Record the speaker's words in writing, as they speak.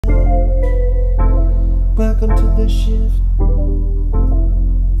the shift?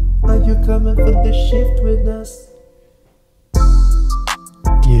 Are you coming for the shift with us?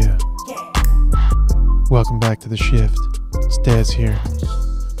 Yeah. Welcome back to the shift. It's Dez here.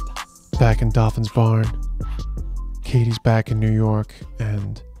 Back in Dolphin's Barn. Katie's back in New York,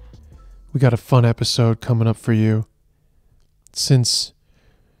 and we got a fun episode coming up for you. Since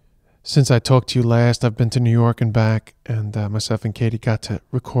I talked to you last, I've been to New York and back, and myself and Katie got to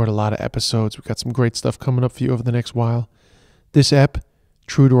record a lot of episodes. We got some great stuff coming up for you over the next while. This ep,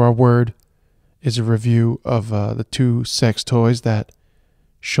 true to our word, is a review of the two sex toys that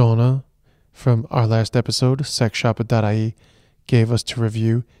Shauna from our last episode, sexshopper.ie, gave us to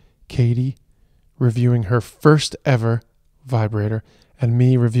review. Katie reviewing her first ever vibrator, and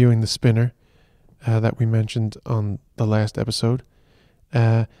me reviewing the spinner that we mentioned on the last episode.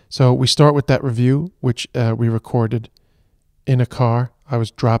 So we start with that review, which we recorded in a car. I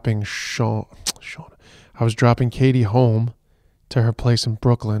was dropping I was dropping Katie home to her place in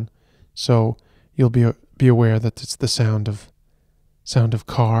Brooklyn. So you'll be aware that it's the sound of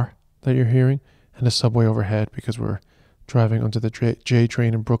car that you're hearing, and a subway overhead because we're driving onto the J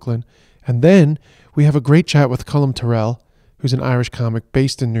train in Brooklyn. And then we have a great chat with Colm Tyrrel, who's an Irish comic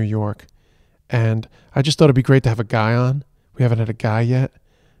based in New York. And I just thought it'd be great to have a guy on. We haven't had a guy yet,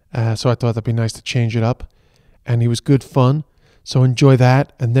 so I thought that'd be nice to change it up. And he was good fun, so enjoy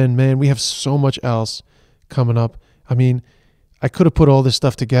that. And then, man, we have so much else coming up. I mean, I could have put all this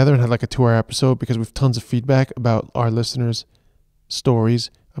stuff together and had like a 2-hour episode because we have tons of feedback about our listeners' stories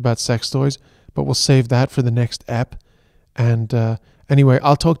about sex toys, but we'll save that for the next ep. And anyway,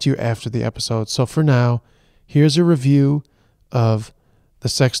 I'll talk to you after the episode. So for now, here's a review of the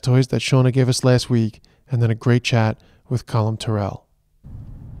sex toys that Shauna gave us last week, and then a great chat with Colm Tyrrel.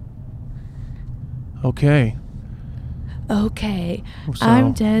 Okay. So,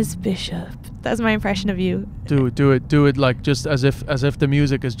 I'm Des Bishop. That's my impression of you. Do it like just as if the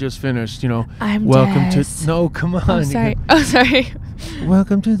music is just finished, you know. I'm welcome Des. to No, come on. Oh, sorry.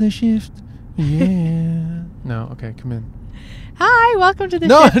 Welcome to the shift. Yeah. No, okay, come in. Hi, welcome to the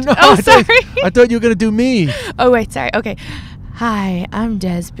shift. No. Oh, sorry. I thought you were going to do me. Oh, wait, sorry. Okay. Hi, I'm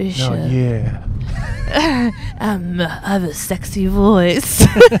Des Bishop. No, yeah. I have a sexy voice.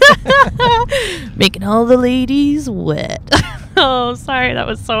 Making all the ladies wet. Oh, sorry. That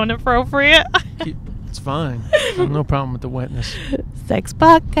was so inappropriate. It's fine. No problem with the wetness. Sex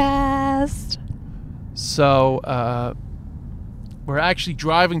podcast. So, we're actually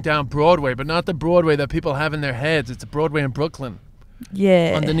driving down Broadway, but not the Broadway that people have in their heads. It's a Broadway in Brooklyn.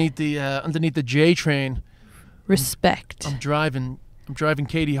 Yeah. Underneath the J train. Respect. I'm driving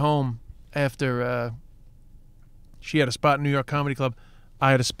Katie home after she had a spot in New York Comedy Club.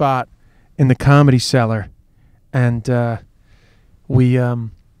 I had a spot in the Comedy Cellar, and I'm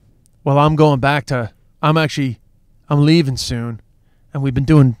going back to. I'm leaving soon, and we've been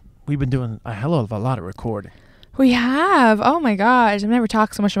doing a hell of a lot of recording. We have. Oh my gosh. I've never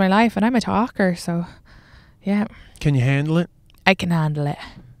talked so much in my life, and I'm a talker, so yeah. Can you handle it? I can handle it.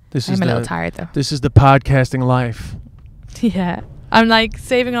 I'm a little tired though. This is the podcasting life. Yeah. I'm like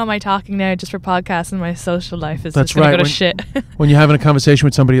saving all my talking now just for podcasts, and my social life is That's just going to right. go to shit. When you're having a conversation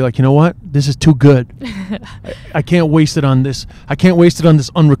with somebody, like, you know what? This is too good. I can't waste it on this. I can't waste it on this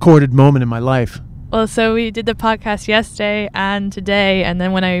unrecorded moment in my life. Well, so we did the podcast yesterday and today, and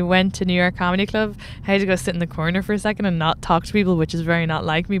then when I went to New York Comedy Club, I had to go sit in the corner for a second and not talk to people, which is very not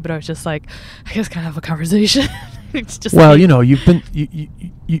like me, but I was just like, I just can't have a conversation. It's just well, like, you know, you've been, you,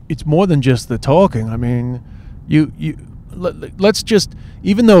 it's more than just the talking. I mean, let's just,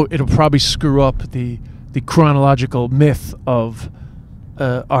 even though it'll probably screw up the chronological myth of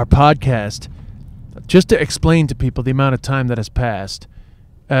our podcast, just to explain to people the amount of time that has passed.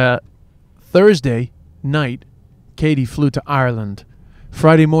 Thursday night, Katie flew to Ireland.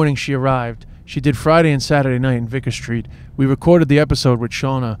 Friday morning, she arrived. She did Friday and Saturday night in Vicar Street. We recorded the episode with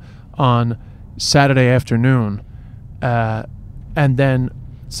Shauna on Saturday afternoon. And then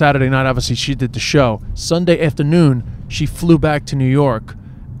Saturday night, obviously, she did the show. Sunday afternoon, she flew back to New York.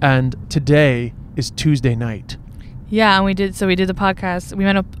 And today is Tuesday night. yeah, and we did the podcast. We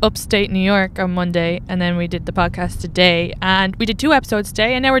went upstate New York on Monday, and then we did the podcast today, and we did 2 episodes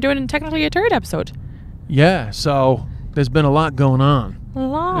today, and now we're doing technically a 3rd episode. Yeah, so there's been a lot going on. A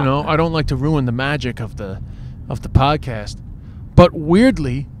lot. You know, I don't like to ruin the magic of the podcast, but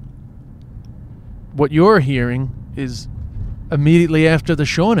weirdly, what you're hearing is immediately after the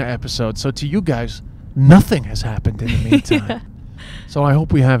Shauna episode. So to you guys, nothing has happened in the meantime. Yeah. So I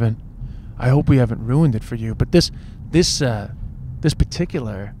hope we haven't ruined it for you. But this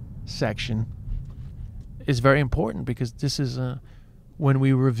particular section is very important because this is when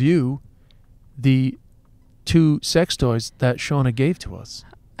we review the 2 sex toys that Shauna gave to us.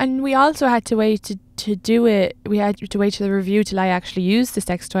 And we also had to wait to do it. We had to wait to the review till I actually used the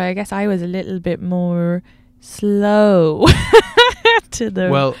sex toy. I guess I was a little bit more slow to the.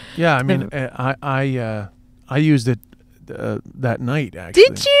 Well, yeah. I mean, I used it that night. Actually,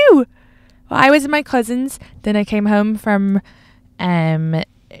 Did you? Well, I was at my cousin's. Then I came home from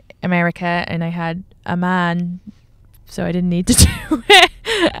America, and I had a man, so I didn't need to do it.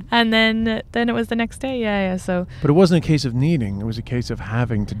 And then it was the next day. Yeah. So. But it wasn't a case of needing. It was a case of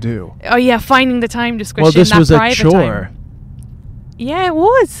having to do. Oh yeah, finding the time to squish Well, in this that was a private chore. time. Yeah, it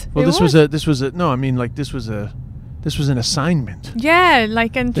was. Well, It this was a no. I mean, like this was an assignment. Yeah,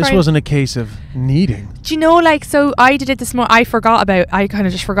 like and This wasn't a case of needing. Do you know, like, so I did it this morning. I kind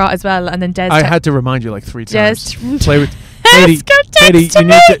of just forgot as well, and then Des. I had to remind you like 3 times. Des. Play with. Let's go Katie, text to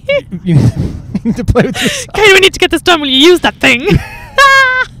me. you need to play with this. Katie, we need to get this done. Will you use that thing?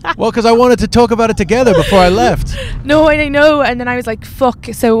 Well, because I wanted to talk about it together before I left. No, I know. And then I was like, fuck.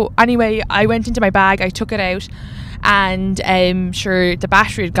 So anyway, I went into my bag. I took it out. And sure, the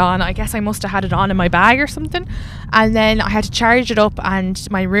battery had gone. I guess I must have had it on in my bag or something. And then I had to charge it up, and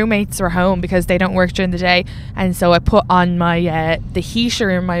my roommates were home because they don't work during the day. And so I put on my the heater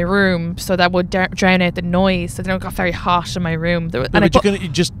in my room so that would drown out the noise, so that it got very hot in my room. You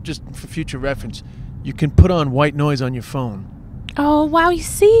just for future reference, you can put on white noise on your phone. Oh wow! You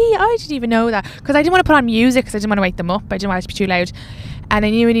see, I didn't even know that, because I didn't want to put on music because I didn't want to wake them up. I didn't want it to be too loud. And I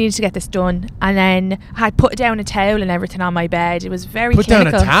knew I needed to get this done. And then I had put down a towel and everything on my bed. It was very clinical. Down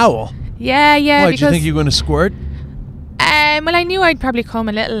a towel? Yeah. Why, did you think you were going to squirt? Well, I knew I'd probably come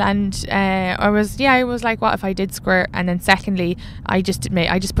a little, and I was like, what if I did squirt? And then secondly, I just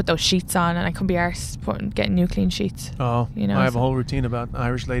put those sheets on, and I couldn't be arsed getting new clean sheets. Oh, you know, I have a whole routine about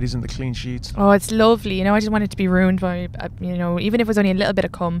Irish ladies and the clean sheets. Oh, it's lovely. You know, I just want it to be ruined by, even if it was only a little bit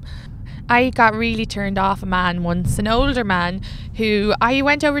of cum. I got really turned off a man once, an older man who I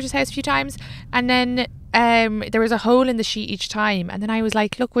went over to his house a few times, and then there was a hole in the sheet each time, and then I was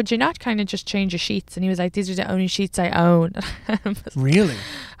like, look, would you not kind of just change your sheets? And he was like, these are the only sheets I own. Really?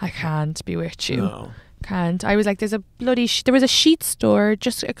 I can't be with you. No. Can't. I was like, there's a bloody there was a sheet store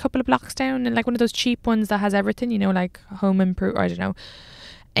just a couple of blocks down, and like one of those cheap ones that has everything, you know, like home improve, I don't know.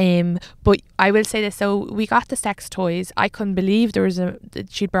 But I will say this, so we got the sex toys. I couldn't believe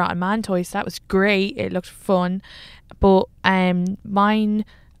she'd brought a man toy, so that was great. It looked fun. But mine,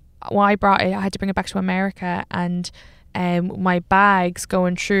 when I brought it, I had to bring it back to America, and my bag's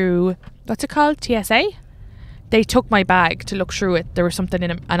going through, what's it called, TSA? They took my bag to look through it. There was something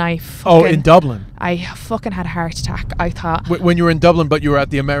in it, and in Dublin? I fucking had a heart attack. I thought, when you were in Dublin, but you were at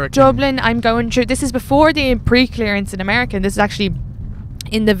the American Dublin, I'm going through, this is before the pre-clearance in America. This is actually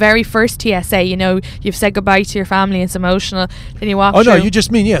in the very first TSA, you know, you've said goodbye to your family, it's emotional, then you walk through. No, you just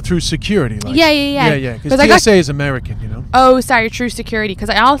mean, through security. Like. Yeah, because TSA is American, you know. Oh, sorry, through security, because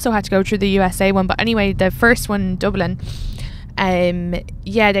I also had to go through the USA one, but anyway, the first one in Dublin, my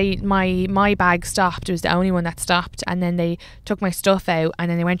bag stopped. It was the only one that stopped, and then they took my stuff out,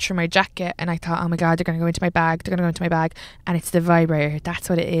 and then they went through my jacket, and I thought, oh my god, they're going to go into my bag, and it's the vibrator, that's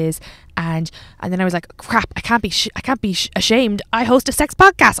what it is. And then I was like, crap, I can't be ashamed. I host a sex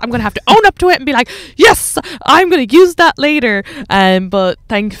podcast. I'm going to have to own up to it and be like, yes, I'm going to use that later. But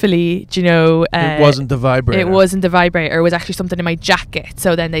thankfully, you know, it wasn't the vibrator. It wasn't the vibrator. It was actually something in my jacket.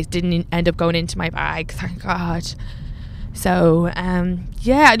 So then they didn't end up going into my bag. Thank God. So, then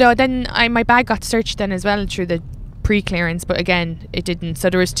my bag got searched then as well through the pre-clearance, but again, it didn't. So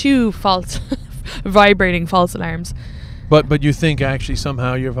there was 2 vibrating false alarms. But you think actually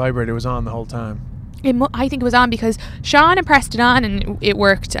somehow your vibrator was on the whole time? I think it was on because Sean pressed it on and it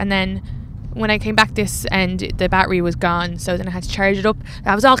worked, and then when I came back this end, the battery was gone, so then I had to charge it up.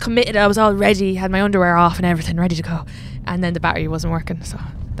 I was all committed, I was all ready, had my underwear off and everything ready to go, and then the battery wasn't working, so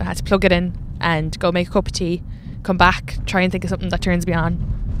I had to plug it in and go make a cup of tea, come back, try and think of something that turns me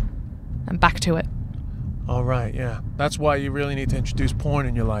on, and back to it. All right, yeah. That's why you really need to introduce porn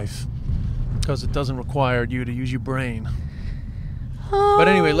in your life, because it doesn't require you to use your brain. But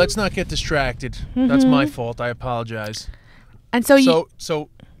anyway, let's not get distracted. Mm-hmm. That's my fault. I apologize. And so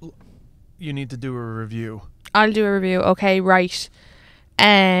you need to do a review. I'll do a review. Okay, right.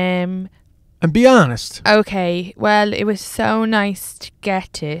 And be honest. Okay. Well, it was so nice to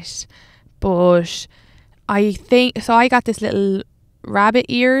get it, but I think so. I got this little rabbit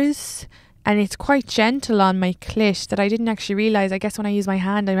ears, and it's quite gentle on my clit that I didn't actually realise. I guess when I use my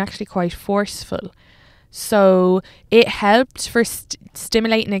hand, I'm actually quite forceful. So it helped for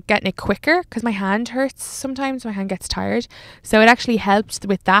stimulating it, getting it quicker, because my hand hurts sometimes. My hand gets tired. So it actually helped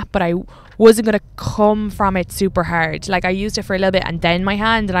with that, but I wasn't going to come from it super hard. Like I used it for a little bit and then my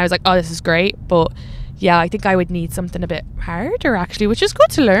hand, and I was like, oh, this is great. But yeah, I think I would need something a bit harder actually, which is good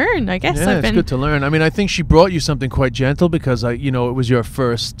to learn, I guess. Yeah, it's good to learn. I mean, I think she brought you something quite gentle because it was your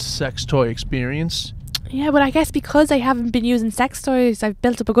first sex toy experience. Yeah, but I guess because I haven't been using sex toys, I've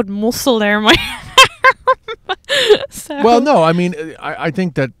built up a good muscle there in my arm. So. Well, no, I mean, I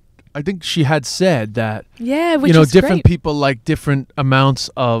think she had said that, yeah, which is great. different people like different amounts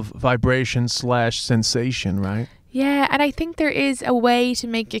of vibration / sensation, right? Yeah, and I think there is a way to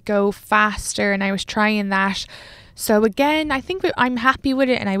make it go faster, and I was trying that. So again, I think I'm happy with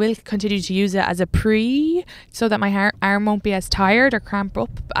it, and I will continue to use it as a pre so that my arm won't be as tired or cramp up.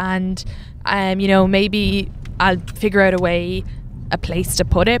 And, maybe I'll figure out a place to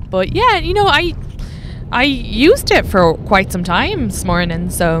put it. But yeah, I used it for quite some time this morning,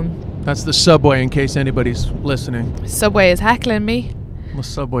 so... That's the Subway, in case anybody's listening. Subway is heckling me. Well,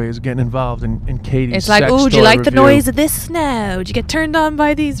 Subway is getting involved in Katie's It's like, sex do you toy like review. the noise of this now? Do you get turned on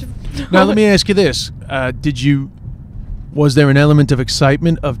by these? Now, let me ask you this. Was there an element of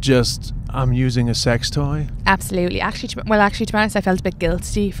excitement of just, I'm using a sex toy? Absolutely. Actually, to be honest, I felt a bit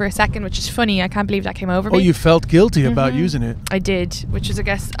guilty for a second, which is funny. I can't believe that came over me. Oh, you felt guilty about using it? I did, which is, I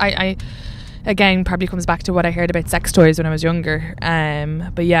guess, I again, probably comes back to what I heard about sex toys when I was younger.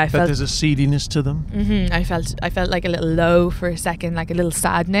 But yeah, I felt there's a seediness to them. I felt like a little low for a second, like a little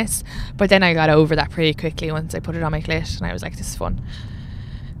sadness. But then I got over that pretty quickly once I put it on my clit, and I was like, "This is fun."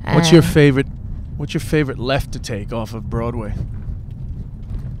 What's your favorite left to take off of Broadway?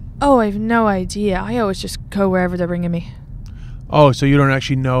 Oh, I have no idea. I always just go wherever they're bringing me. Oh, so you don't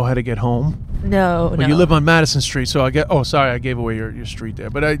actually know how to get home? No. You live on Madison Street, so I gave away your street there,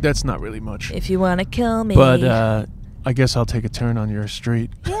 but that's not really much. If you want to kill me. But I guess I'll take a turn on your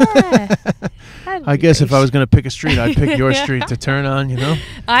street. Yeah. I guess if I was going to pick a street, I'd pick your street to turn on,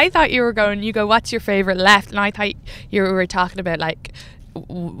 I thought you go, what's your favorite left? And I thought you were talking about like,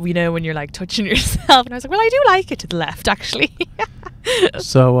 when you're like touching yourself. And I was like, well, I do like it to the left, actually.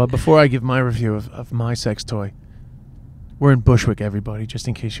 So before I give my review of my sex toy, we're in Bushwick, everybody, just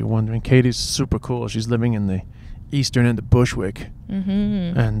in case you're wondering. Katie's super cool. She's living in the eastern end of Bushwick.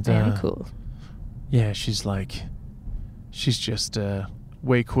 Mm-hmm. And very cool. Yeah, she's just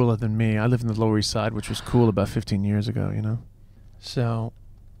way cooler than me. I live in the Lower East Side, which was cool about 15 years ago, So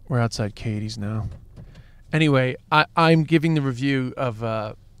we're outside Katie's now. Anyway, I'm giving the review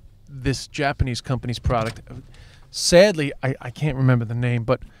of this Japanese company's product. Sadly, I can't remember the name,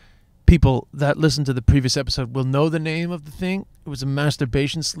 but people that listen to the previous episode will know the name of the thing. It was a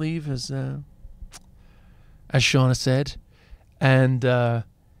masturbation sleeve, as Shauna said. And, I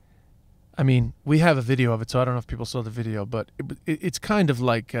mean, we have a video of it, so I don't know if people saw the video, but it's kind of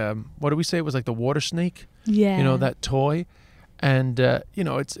like, what do we say? It was like the water snake? Yeah. That toy. And,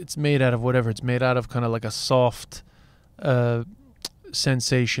 it's made out of whatever. It's made out of kind of like a soft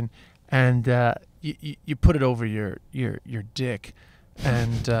sensation. And you put it over your dick.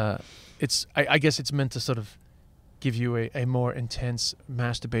 And I guess it's meant to sort of give you a more intense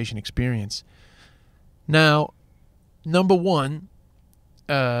masturbation experience. Now, number one,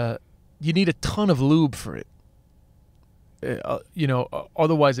 you need a ton of lube for it.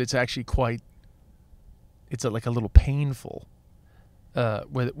 Otherwise it's actually like a little painful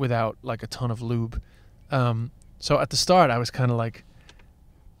without like a ton of lube. So at the start I was kind of like,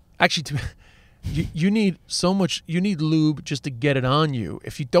 actually, you need lube just to get it on you.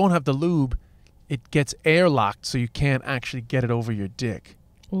 If you don't have the lube, it gets airlocked, so you can't actually get it over your dick.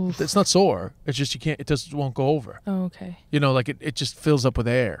 Oof. It's not sore. It's just it just won't go over. Oh, okay. Like it just fills up with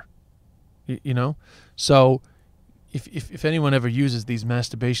air. So if anyone ever uses these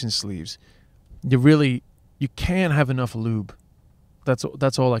masturbation sleeves, you can't have enough lube.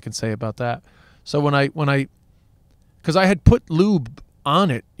 That's all I can say about that. So because I had put lube on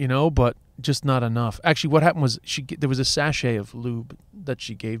it, but just not enough. Actually, what happened was there was a sachet of lube that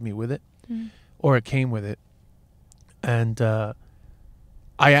she gave me with it, or it came with it, and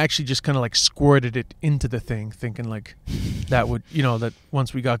I actually just kind of like squirted it into the thing, thinking like that would, that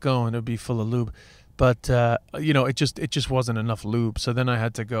once we got going, it would be full of lube, but it just wasn't enough lube. So then I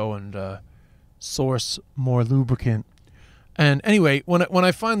had to go and source more lubricant. And anyway, when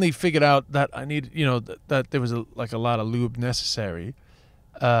I finally figured out that I need, that there was a lot of lube necessary.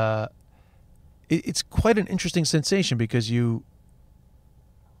 It's quite an interesting sensation because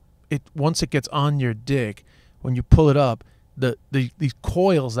once it gets on your dick, when you pull it up, these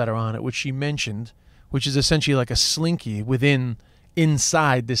coils that are on it, which she mentioned, which is essentially like a slinky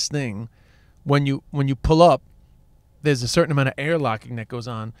inside this thing, when you pull up, there's a certain amount of air locking that goes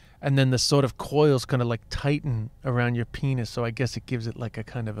on, and then the sort of coils kind of like tighten around your penis. So I guess it gives it like a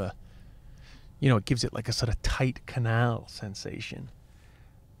kind of it gives it like a sort of tight canal sensation.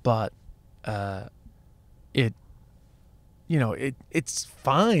 But it, it's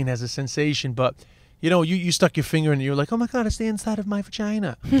fine as a sensation, but you stuck your finger in and you're like, oh my God, it's the inside of my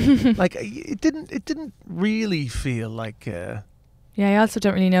vagina. Like it didn't really feel like. Yeah, I also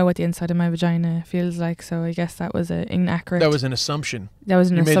don't really know what the inside of my vagina feels like, so I guess that was inaccurate. That was an assumption. That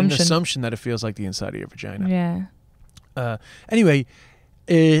was an assumption. You made an assumption that it feels like the inside of your vagina. Yeah. Anyway,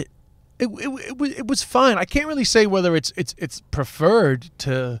 it was fine. I can't really say whether it's preferred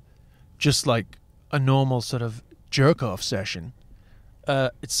to just like a normal sort of jerk off session.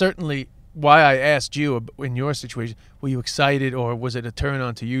 It's certainly why I asked you in your situation. Were you excited, or was it a turn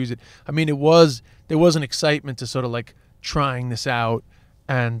on to use it? I mean, there was an excitement to sort of like trying this out,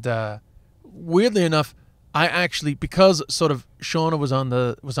 and weirdly enough, I actually, because sort of Shauna was on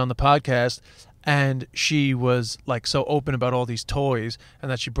the podcast, and she was like so open about all these toys,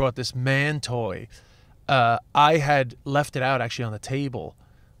 and that she brought this man toy. I had left it out actually on the table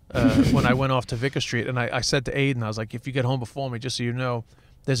when I went off to Vicar Street, and I said to Aiden, I was like, if you get home before me, just so you know,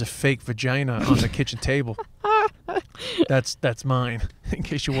 there's a fake vagina on the kitchen table. That's mine, in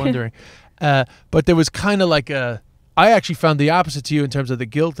case you're wondering. But there was kind of like I actually found the opposite to you in terms of the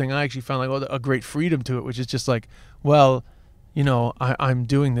guilt thing. I actually found like a great freedom to it, which is just like, well, I'm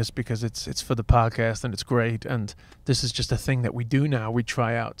doing this because it's for the podcast and it's great, and this is just a thing that we do now. We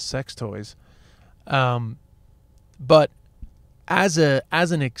try out sex toys, but as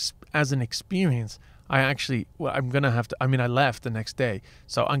an experience, I'm gonna have to. I mean, I left the next day,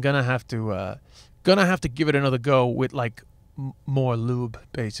 so I'm gonna have to give it another go with like more lube,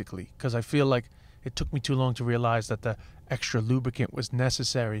 basically, because I feel like it took me too long to realize that the extra lubricant was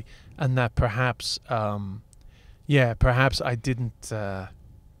necessary, and that perhaps I didn't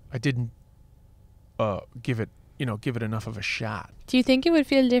give it enough of a shot. Do you think it would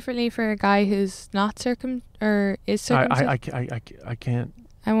feel differently for a guy who's not or is circumcised? I can't.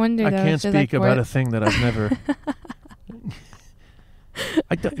 I wonder. I can't speak about a thing that I've never.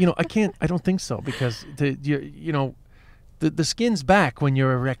 I don't think so, because the skin's back when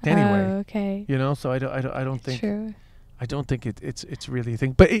you're erect anyway. Oh, okay. So I don't think. True. I don't think it's really a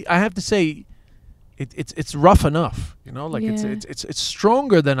thing. But I have to say, it's rough enough. Like Yeah. it's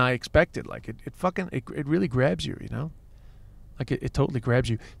stronger than I expected. Like it really grabs you. Like it totally grabs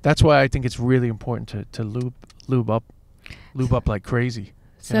you. That's why I think it's really important to lube up like crazy.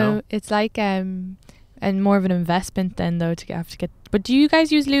 So it's like and more of an investment then, though, to have to get. But do you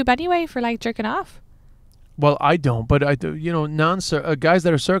guys use lube anyway for like jerking off? Well, I don't, but I do. Guys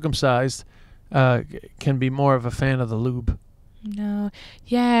that are circumcised can be more of a fan of the lube. No,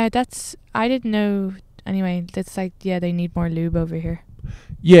 yeah, I didn't know. Anyway, that's like, yeah, they need more lube over here.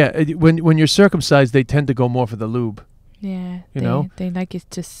 Yeah, when you're circumcised, they tend to go more for the lube. Yeah, they like it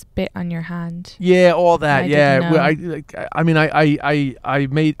to spit on your hand. Yeah, all that. Yeah, I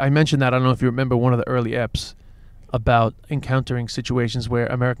I mentioned that. I don't know if you remember one of the early eps about encountering situations where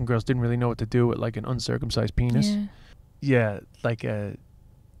American girls didn't really know what to do with like an uncircumcised penis. Yeah, like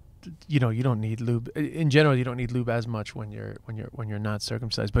you don't need lube in general. You don't need lube as much when you're not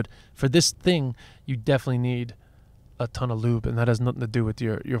circumcised. But for this thing, you definitely need a ton of lube, and that has nothing to do with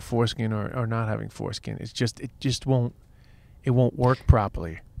your foreskin or not having foreskin. It just won't work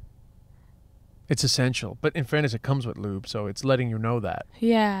properly. It's essential, but in fairness, it comes with lube, so it's letting you know that.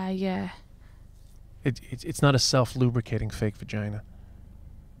 Yeah. It's not a self-lubricating fake vagina.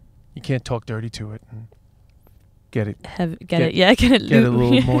 You can't talk dirty to it and get it a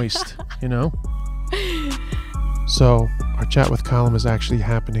little moist, So our chat with Colm is actually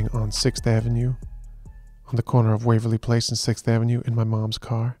happening on 6th Avenue, on the corner of Waverly Place and 6th Avenue, in my mom's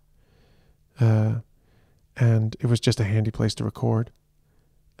car. And it was just a handy place to record.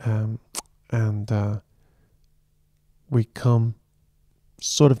 We come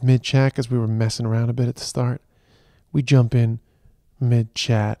sort of mid-chat, because we were messing around a bit at the start. We jump in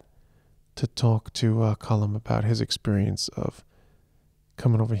mid-chat to talk to Colm about his experience of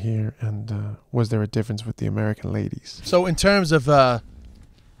coming over here, and was there a difference with the American ladies? So in terms of,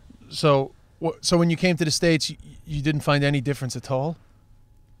 so when you came to the States, you didn't find any difference at all?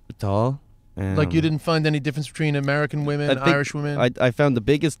 At all? Like you didn't find any difference between American women, Irish women? I found the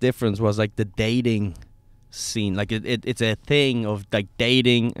biggest difference was like the dating scene. Like it's a thing of like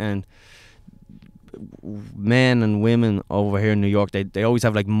dating, and men and women over here in New York, they always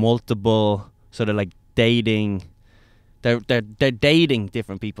have like multiple sort of like dating. They're dating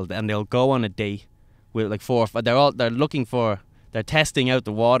different people, and they'll go on a date with like 4 or 5. They're testing out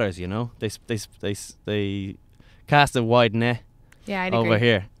the waters, They cast a wide net. Yeah, I'd over agree.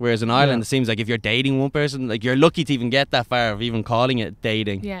 here. Whereas in Ireland, it seems like if you're dating one person, like you're lucky to even get that far of even calling it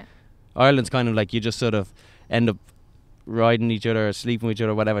dating. Yeah. Ireland's kind of like you just sort of end up riding each other or sleeping with each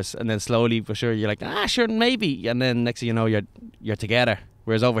other or whatever, and then slowly but sure you're like, sure, maybe, and then next thing you know you're together.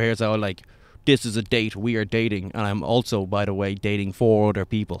 Whereas over here it's all like, this is a date, we are dating, and I'm also, by the way, dating 4 other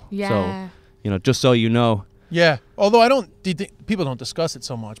people. Yeah. So, just so you know. Yeah, although people don't discuss it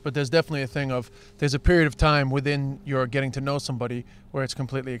so much, but there's definitely a thing of, there's a period of time within your getting to know somebody where it's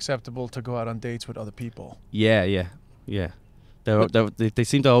completely acceptable to go out on dates with other people. Yeah. They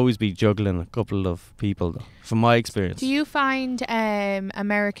seem to always be juggling a couple of people, though, from my experience. Do you find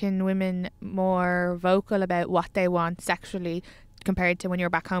American women more vocal about what they want sexually compared to when you were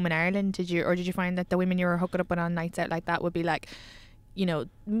back home in Ireland? Did you find that the women you were hooking up with on nights out like that would be like,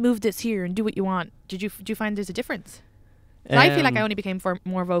 move this here and do what you want? Do you find there's a difference? I feel like I only became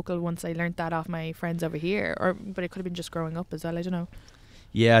more vocal once I learned that off my friends over here, but it could have been just growing up as well. I don't know.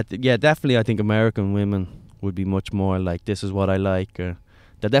 Yeah, definitely. I think American women would be much more like, this is what I like, or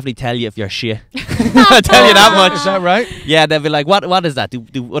they'll definitely tell you if you're shit. I'll tell you that much. Is that right? Yeah, they'll be like, what is that?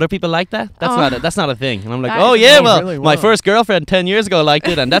 Do other people like that? That's not a thing. And I'm like, Really my first girlfriend 10 years ago liked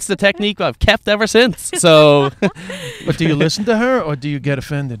it, and that's the technique I've kept ever since. So, But do you listen to her, or do you get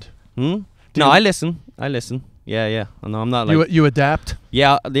offended? No, I listen. Yeah. No, I'm not like you adapt.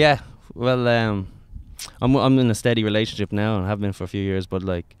 Yeah. Well, I'm in a steady relationship now, and have been for a few years. But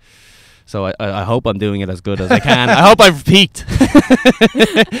like, so I hope I'm doing it as good as I can. I hope I've peaked.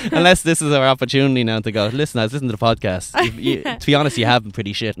 Unless this is our opportunity now to go, listen to the podcast. To be honest, you have been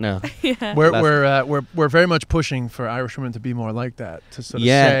pretty shit now. Yeah. We're very much pushing for Irish women to be more like that, to sort of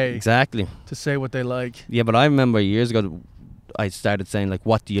say exactly, to say what they like. Yeah, but I remember years ago, I started saying like,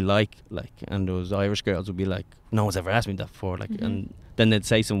 what do you like, and those Irish girls would be like, no one's ever asked me that before, like, and then they'd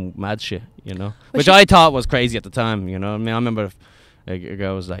say some mad shit, which I thought was crazy at the time. I mean, I remember a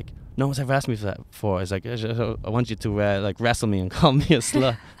girl was like, no one's ever asked me for that before. I was like, I want you to like wrestle me and call me a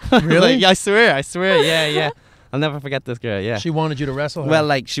slut. Really? Like, I swear. Yeah. I'll never forget this girl. Yeah. She wanted you to wrestle her. Well,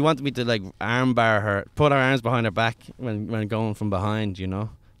 like, she wanted me to like arm bar her, put her arms behind her back when going from behind,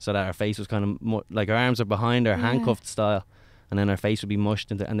 so that her face was kind of like her arms are behind her, handcuffed style, and then her face would be mushed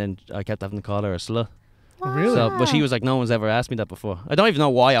into. And then I kept having to call her a slut. Really? So, but she was like, no one's ever asked me that before. I don't even know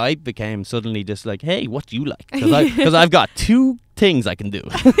why I became suddenly just like, hey, what do you like? Because I've got 2 things I can do.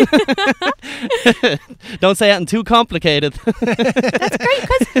 Don't say anything too complicated. That's great,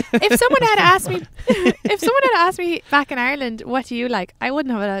 because if someone had asked me back in Ireland, what do you like, I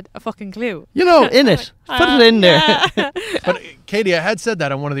wouldn't have had a fucking clue. In it. Put it in there. But Katie, I had said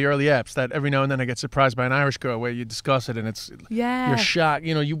that on one of the early apps, that every now and then I get surprised by an Irish girl where you discuss it and it's you're shocked.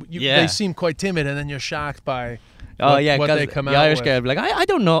 They seem quite timid, and then you're shocked by what they come out the Irish with. girl would be like, I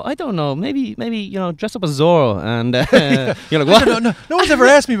don't know, maybe dress up as Zorro, and you're like, what? No one's ever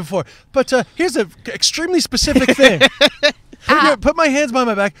asked me before, but here's an extremely specific thing. Put my hands behind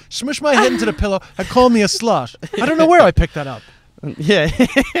my back, smush my head into the pillow, and call me a slut. I don't know where I picked that up. Yeah.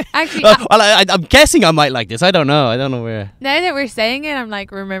 Actually, I'm guessing I might like this. I don't know where. now that we're saying it, I'm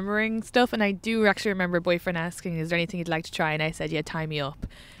like remembering stuff, and I do actually remember a boyfriend asking, is there anything you'd like to try? And I said, yeah, tie me up.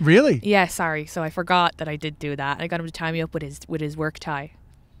 Really? Yeah, sorry. So I forgot that I did do that. I got him to tie me up with his work tie.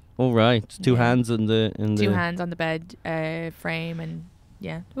 Oh right, 2 hands in the 2 hands on the bed frame, and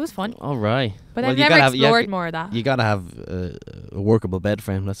yeah, it was fun. All right. But I've never explored more of that. You gotta have a workable bed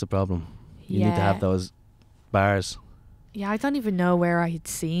frame. That's the problem. You need to have those bars. Yeah, I don't even know where I had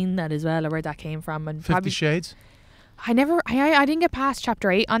seen that as well, or where that came from. And 50 Shades? I didn't get past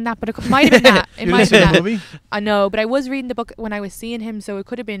chapter 8 on that, but it might have been that. It might have been that. Movie? I know, but I was reading the book when I was seeing him, so it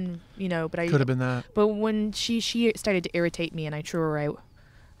could have been, but I could have been that. But when she started to irritate me, and I threw her out,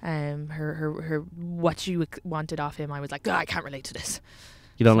 her what she wanted off him, I was like, I can't relate to this.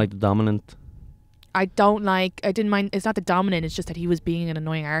 You don't like the dominant? I didn't mind. It's not the dominant. It's just that he was being an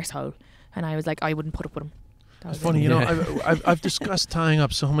annoying arsehole, and I was like, I wouldn't put up with him. It's funny, I've discussed tying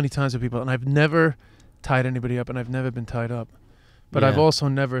up so many times with people, and I've never tied anybody up, and I've never been tied up. But I've also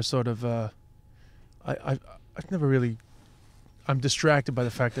never sort of, I've never really, I'm distracted by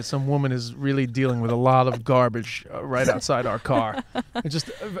the fact that some woman is really dealing with a lot of garbage right outside our car. It's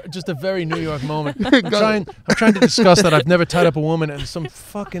just a very New York moment. I'm trying to discuss that I've never tied up a woman, and some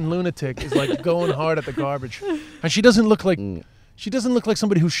fucking lunatic is like going hard at the garbage, and she doesn't look like. She doesn't look like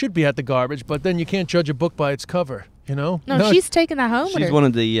somebody who should be at the garbage, but then you can't judge a book by its cover, No, she's taking that home with her. She's one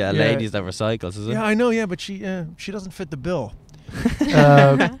of the ladies that recycles, is it? Yeah, I know, but she doesn't fit the bill.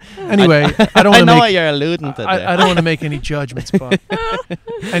 Anyway, I don't want to know what you're alluding to. I don't want to make any judgments, but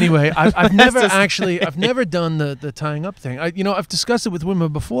anyway, I've never done the tying up thing. I've discussed it with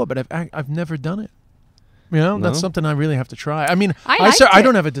women before, but I've never done it. That's something I really have to try. I mean, I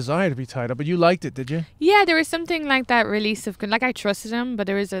don't have a desire to be tied up, but you liked it, did you? Yeah, there was something like that release of, like, I trusted him, but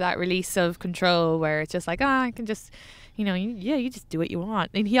there was that release of control where it's just like, I can just, you just do what you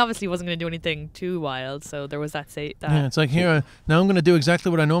want. And he obviously wasn't going to do anything too wild, so there was that. Yeah, it's like, here, now I'm going to do exactly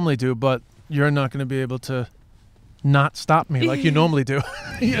what I normally do, but you're not going to be able to not stop me like you normally do.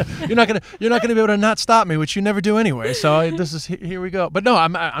 You're not going to be able to not stop me, which you never do anyway. So here we go. But no,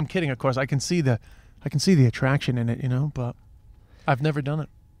 I'm kidding. Of course, I can see the attraction in it, but I've never done it.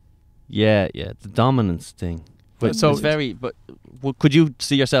 Yeah, the dominance thing. But So- it's very. But could you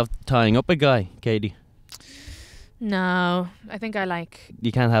see yourself tying up a guy, Katie? No, I think I like.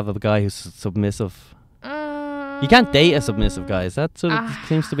 You can't have a guy who's submissive. You can't date a submissive guy. Is that sort of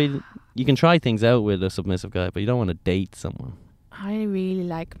seems to be? You can try things out with a submissive guy, but you don't want to date someone. I really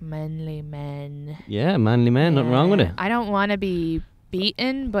like manly men. Yeah, manly man. Nothing wrong with it. I don't want to be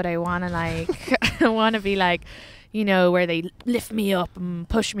beaten, but I want to I want to be where they lift me up and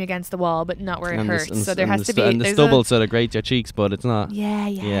push me against the wall, but not where it hurts. So there has to be. And the stubble sort of grates your cheeks, but it's not.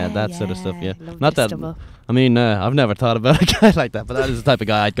 Yeah, that sort of stuff. Yeah, Love not the that. stubble. I mean, I've never thought about a guy like that, but that is the type of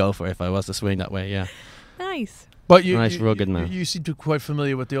guy I'd go for if I was to swing that way. Yeah. Nice. But Nice rugged man. You seem to be quite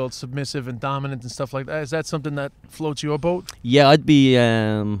familiar with the old submissive and dominant and stuff like that. Is that something that floats your boat? Yeah, I'd be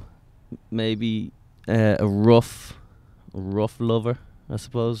maybe a rough lover, I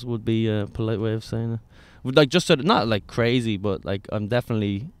suppose, would be a polite way of saying it. Would like just sort of not like crazy, but like I'm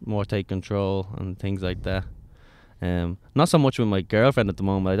definitely more take control and things like that. Not so much with my girlfriend at the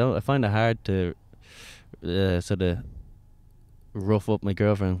moment. I find it hard to sort of rough up my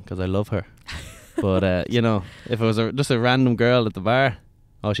girlfriend because I love her. But if it was just a random girl at the bar,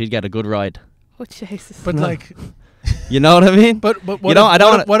 she'd get a good ride. Oh Jesus. But like, You know what I mean? but what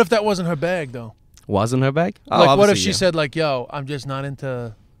what if that wasn't her bag though? Wasn't her bag? Like, what if obviously, she yeah. said like, "Yo, I'm just not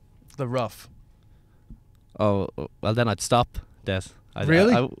into the rough." Oh, well then I'd stop, Des.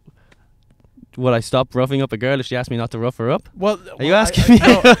 Really? Would I stop roughing up a girl if she asked me not to rough her up? Well, Are you asking me?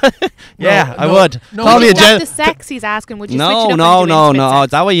 Yeah, I no, would. no, Call no. me a Is that gen- the sex he's asking? Would you switch No, it up no, and do no, intimate no. Oh, sex?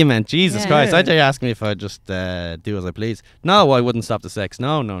 is that what you meant? Jesus Yeah. Christ. I Yeah. thought you asked me if I'd just do as I please. No, I wouldn't stop the sex.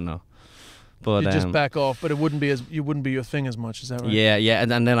 No. But you just back off, but it wouldn't be your thing as much. Is that right? yeah, and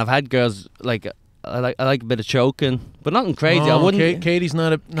then I've had girls like I like a bit of choking, but nothing crazy. I Oh, wouldn't. Katie's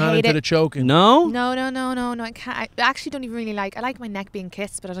not Hate into it. the choking. No. No. I can't. I actually don't even really like. I like my neck being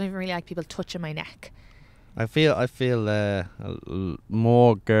kissed, but I don't even really like people touching my neck. I feel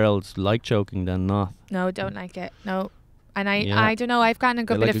more girls like choking than not. No, don't like it. No. And Yeah. I don't know. I've gotten a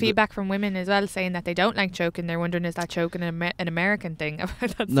good They bit like of a good- feedback from women as well, saying that they don't like choking. They're wondering, is that choking an American thing?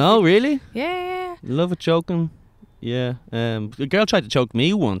 That's No, really? Yeah. Love a choking. Yeah. A girl tried to choke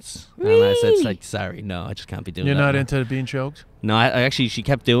me once, and I said, Really? like, sorry, no, I just can't be doing You're that. not now." into being choked. No, I actually, she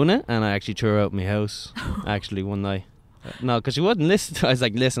kept doing it, and I actually threw her out of my house. Actually, one night. No, because she wouldn't listen. I was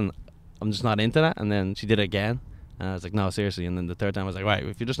like, listen, I'm just not into that. And then she did it again, and I was like, no, seriously. And then the third time, I was like, right,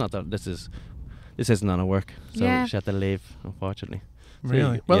 if you're just not that, this isn't gonna work. So Yeah. she had to leave, unfortunately.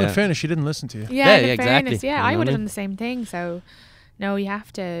 Really? Well, yeah. in fairness, she didn't listen to you. Yeah, Yeah, in exactly. fairness, yeah, You I know would what I have mean? done the same thing. So, no, you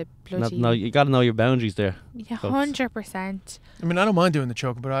have to bloody. No, you got to know your boundaries there. Yeah, folks. 100%. I mean, I don't mind doing the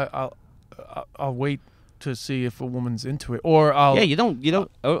choking, but I'll wait to see if a woman's into it, or I'll. Yeah, you don't.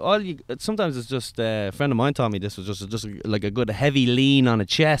 Sometimes it's just a friend of mine told me this was just like a good heavy lean on a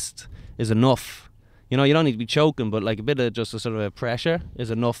chest is enough. You know, you don't need to be choking, but like a bit of just a sort of a pressure is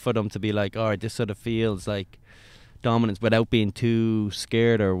enough for them to be like, all right, this sort of feels like dominance without being too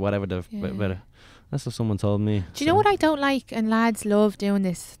scared or whatever. Yeah. That's what someone told me. Do you know what I don't like? And lads love doing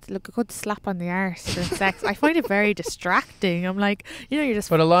this. Look, a good slap on the arse during sex. I find it very distracting. I'm like, you're just.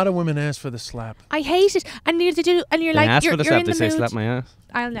 But a lot of women ask for the slap. I hate it. And you're They like, ask you're, for the you're slap. in They the say mood. slap my ass.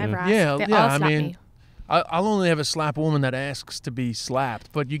 I'll never ask. Yeah, They yeah, all I slap mean, me. I'll only ever slap a woman that asks to be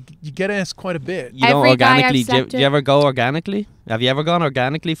slapped, but you get asked quite a bit. You don't Every guy I've organically. Do slapped you ever go organically? Have you ever gone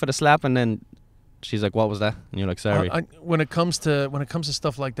organically for the slap and then she's like, "What was that?" And you're like, "Sorry." When it comes to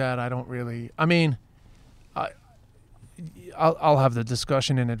stuff like that, I don't really. I mean, I'll have the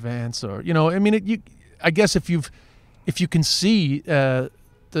discussion in advance, or I mean, I guess if you can see the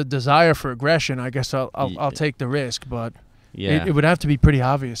desire for aggression, I guess I'll take the risk, but Yeah. it would have to be pretty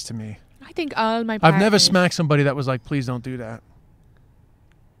obvious to me. I think all my I've partners. never smacked somebody that was like, "Please don't do that."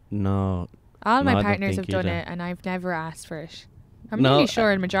 No. All No, my I don't partners have think done either. it, and I've never asked for it. I'm No, really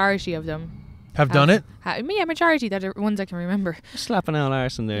sure a majority of them Have done it? Me, a majority that are ones I can remember. Slapping out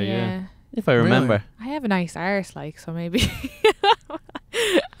arse in there, yeah. If I remember. I have a nice arse, like, so maybe.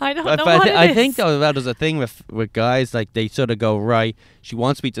 I don't I, know I, what thi- it I is. think though that is a thing with guys, like they sort of go, right, she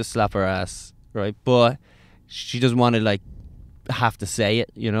wants me to slap her ass, right, but she doesn't want to like have to say it,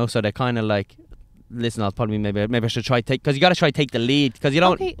 so they kind of like listen, I'll probably maybe I should try take, because you got to try take the lead, because you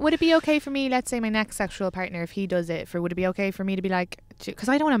don't. Okay, would it be okay for me, let's say my next sexual partner, if he does it, would it be okay for me to be like, because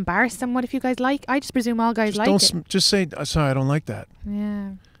I don't want to embarrass them, what if you guys like? I just presume all guys Just like don't it. just say, sorry, I don't like that.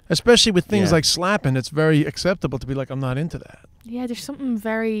 Yeah. Especially with things Yeah. like slapping, it's very acceptable to be like, I'm not into that. Yeah, there's something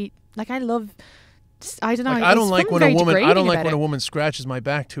very, like, I love, I don't know. Like, I don't like when a woman. I don't like when a woman. woman scratches my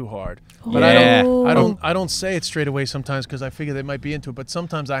back too hard. Oh. But Yeah. I don't say it straight away sometimes because I figure they might be into it. But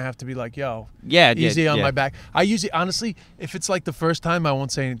sometimes I have to be like, yo, Yeah, easy on yeah. my back. I usually, honestly, if it's like the first time, I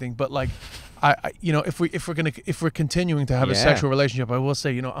won't say anything. But like, I you know, if we're continuing to have a Yeah. sexual relationship, I will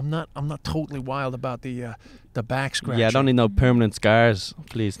say, you know, I'm not totally wild about the back scratching. Yeah, I don't need no permanent scars.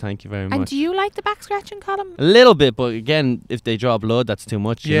 Please, thank you very And much. do you like the back scratching, Colm? A little bit, but again, if they draw blood, that's too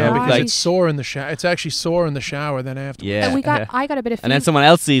much. You Yeah, know? because Right. it's sore in the shower. It's actually sore in the shower then after. yeah. I got a bit of And then feedback. someone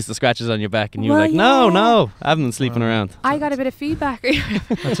else sees the scratches on your back, and you're Well, like, no, yeah. no, I haven't been sleeping Wow. around. I got a bit of feedback.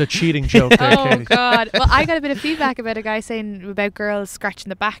 That's a cheating joke there, Oh Katie. God! Well, I got a bit of feedback about a guy saying about girls scratching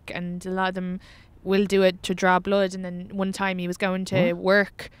the back, and a lot of them will do it to draw blood. And then one time he was going to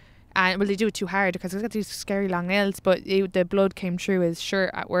work, and well, they do it too hard because he's got these scary long nails. But the blood came through his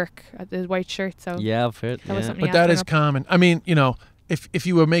shirt at work, at his white shirt. So Yeah, I've heard. That was yeah. something- But Yeah, that fair is enough. common. I mean, you know, if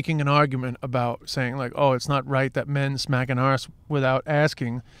you were making an argument about saying like, oh, it's not right that men smack an arse without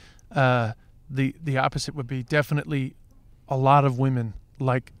asking, the opposite would be definitely a lot of women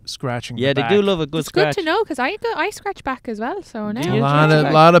like scratching. Yeah, the they back. do love a good it's scratch. good to know because I scratch back as well. So now Do A you?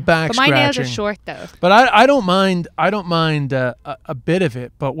 lot of back but my scratching. nails are short though. But I don't mind. I don't mind a bit of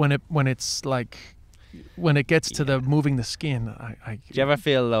it. But when it's like when it gets to the moving the skin, I Do you ever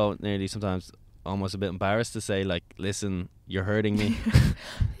feel though, nearly sometimes almost a bit embarrassed to say like, listen, you're hurting me?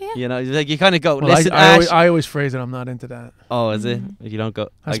 Yeah. You know, like you kind of go, well, listen, I always phrase it. I'm not into that. oh, is it? You don't go.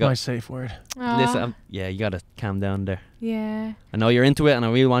 That's I go, my safe word. listen, Aw, yeah, you gotta calm down there. yeah. I know you're into it, and I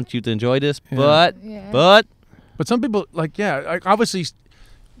really want you to enjoy this, Yeah. Yeah. But some people like, yeah, obviously.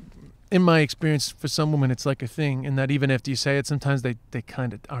 In my experience, for some women, it's like a thing, in that even after you say it, sometimes they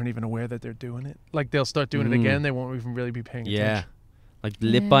kind of aren't even aware that they're doing it. Like they'll start doing it Mm. again, they won't even really be paying Yeah, attention. like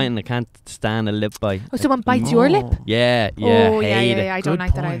lip Yeah. biting. I can't stand a lip bite. Oh, someone bites your lip? Oh. Yeah, Oh yeah, hate it. yeah. I don't Good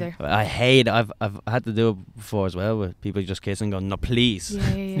like that point. either. I hate it. I've had to do it before as well, with people just kissing, going, no, please.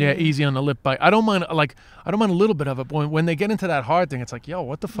 Yeah, easy on the lip bite. I don't mind a little bit of it, but when they get into that hard thing, it's like, yo,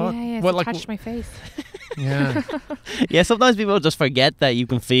 what the fuck? Yeah, What, it's like, attached to my face. yeah. Yeah, sometimes people just forget that you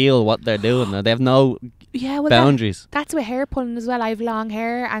can feel what they're doing. They have no Yeah, well, boundaries. that's with hair pulling as well. I have long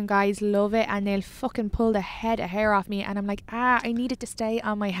hair, and guys love it, and they'll fucking pull the head of hair off me, and I'm like, I need it to stay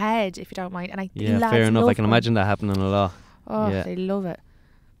on my head, if you don't mind. And Yeah, lads fair enough. love I can them. imagine that happening a lot. Oh, yeah. they love it.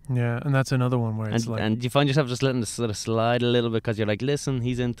 Yeah, and that's another one where it's And, like, and you find yourself just letting it sort of slide a little bit because you're like, listen,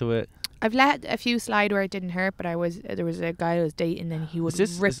 he's into it. I've let a few slide where it didn't hurt, but there was a guy I was dating, and he would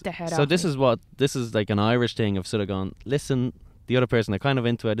rip the head off. So this me. this is like an Irish thing of sort of going, listen, the other person, they're kind of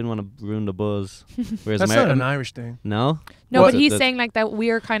into it. I didn't want to ruin the buzz. Whereas that's not American, an Irish thing. no? No, What? but he's The- saying like that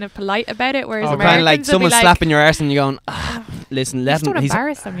we're kind of polite about it, whereas Oh, Americans Kind of like will be someone like, slapping your arse and you're going, listen, let just don't him,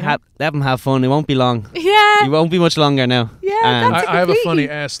 embarrass them, you know? let him have fun. It won't be long. Yeah, It won't be much longer now. yeah. And- That's I have a funny completely-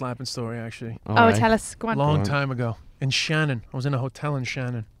 ass slapping story, actually. Alright. tell us. Go on. Long on. time ago in Shannon. I was in a hotel in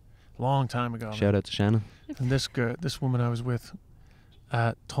Shannon. Long time ago. Shout out to Shannon. And this woman I was with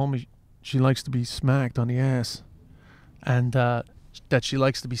told me she likes to be smacked on the ass, and that she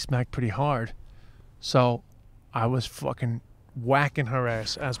likes to be smacked pretty hard. So I was fucking whacking her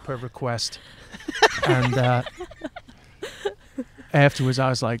ass as per request. And afterwards I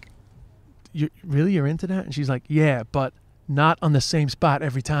was like, you're into that? And she's like, yeah, but not on the same spot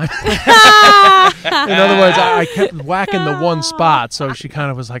every time. In other words, I kept whacking the one spot, so she kind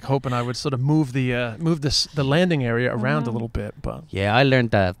of was like hoping I would sort of move the landing area around a little bit. But Yeah, I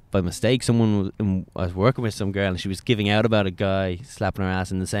learned that by mistake. I was working with some girl and she was giving out about a guy slapping her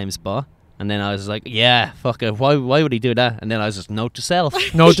ass in the same spot. And then I was like, yeah, fuck it. Why would he do that? And then I was just, note to self.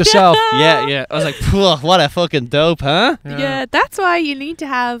 note to self. yeah. I was like, "Phew, what a fucking dope, huh? Yeah, that's why you need to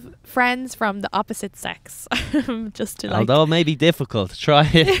have friends from the opposite sex, just to like. Although it may be difficult, try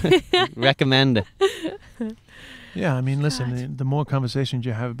it. Recommend it. Yeah, I mean, listen, God. the more conversations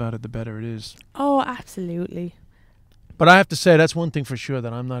you have about it, the better it is. Oh, absolutely. But I have to say, that's one thing for sure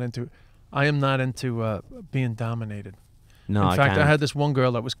that I'm not into. I am not into being dominated. No, In fact, I I had this one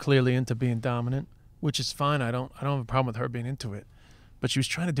girl that was clearly into being dominant, which is fine. I don't have a problem with her being into it. But she was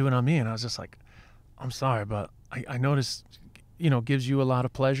trying to do it on me, and I was just like, I'm sorry, but I notice, gives you a lot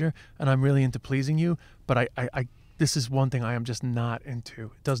of pleasure, and I'm really into pleasing you. But I this is one thing I am just not into.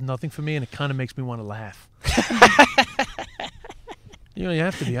 It does nothing for me, and it kind of makes me want to laugh. You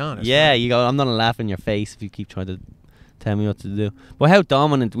have to be honest. Yeah, right? you go, I'm not going to laugh in your face if you keep trying to tell me what to do. But how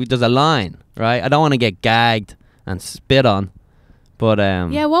dominant? There's a line, right? I don't want to get gagged and spit on. But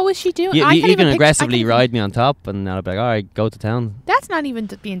yeah, what was she doing? You can aggressively ride me on top, and I'll be like, all right, go to town. That's not even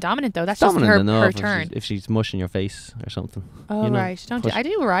being dominant, though. That's dominant just her turn. If she's mushing your face or something. Oh, right. I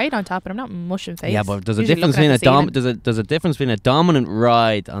do ride on top, but I'm not mushing face. Yeah, but there's a difference between there's a difference between a dominant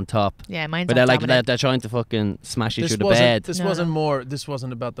ride on top. Yeah, mine's but they're trying to fucking smash you through the bed. This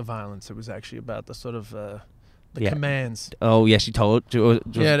wasn't about the violence. It was actually about the sort of the commands. Oh yeah, she told.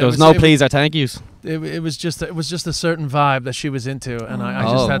 There was no please or thank yous. It was just a certain vibe that she was into, and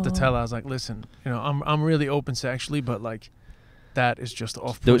I just had to tell her. I was like, listen, I'm really open sexually, but like, that is just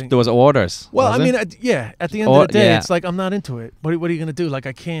off-putting. There was orders. Well, I mean, at the end of the day, it's like I'm not into it. What are you gonna do? Like,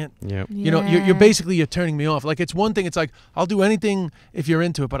 I can't. Yeah. You're basically turning me off. Like, it's one thing. It's like I'll do anything if you're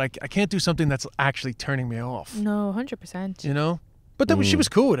into it, but I can't do something that's actually turning me off. No, 100%. But then she was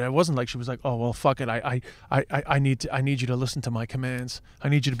cool with it. It wasn't like she was like, oh well, fuck it. I need you to listen to my commands. I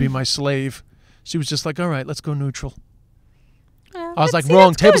need you to be my slave. She was just like, all right, let's go neutral. I was like,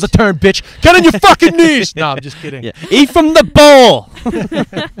 wrong. Tables are turned, bitch. Get on your fucking knees. No, I'm just kidding. Yeah. Eat from the bowl.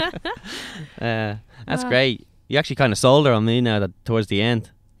 That's great. You actually kind of sold her on me now. That towards the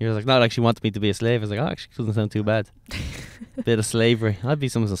end, you were like, not like she wanted me to be a slave. I was like, oh, actually, doesn't sound too bad. Bit of slavery. I'd be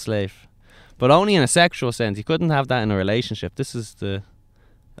someone's slave. But only in a sexual sense. You couldn't have that in a relationship. This is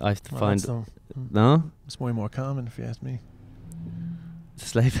I have to find. No? It's way more common, if you ask me.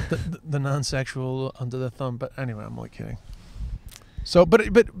 Slave. The non-sexual under the thumb. But anyway, I'm only kidding. So, but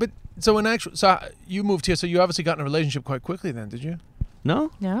you moved here. So you obviously got in a relationship quite quickly, then, did you?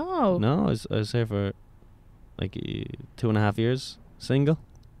 No. I was here for like 2.5 years, single.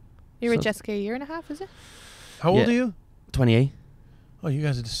 You were with Jessica a year and a half, is it? How old are you? 28. Oh, you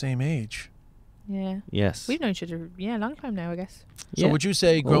guys are the same age. Yeah. Yes. We've known each other, a long time now, I guess. So would you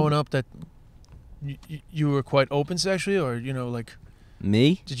say growing up that you were quite open sexually, or like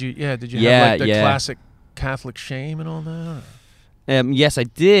me? Did you have like the classic Catholic shame and all that? Yes, I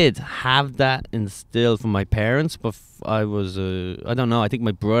did have that instilled from my parents, but I was I don't know. I think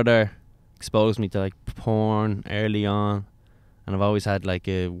my brother exposed me to like porn early on, and I've always had like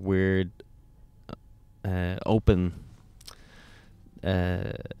a weird open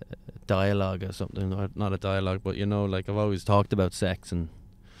dialogue or something, or not a dialogue, but like I've always talked about sex and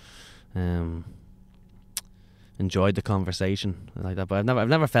enjoyed the conversation like that. But I've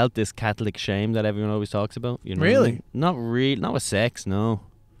never felt this Catholic shame that everyone always talks about. Really? Not with sex, no.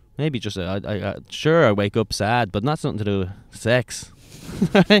 Maybe just I wake up sad, but not something to do with sex.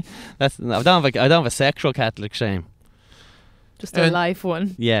 I don't have a sexual Catholic shame. Just a life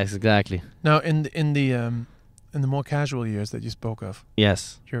one. Yes, exactly. Now in the more casual years that you spoke of.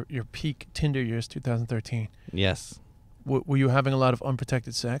 Yes. Your peak Tinder years, 2013. Yes. Were you having a lot of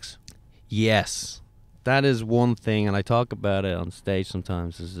unprotected sex? Yes. That is one thing, and I talk about it on stage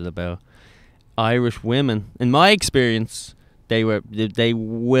sometimes. This is about Irish women. In my experience, they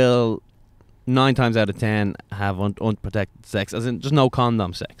will 9 times out of 10 have unprotected sex, as in just no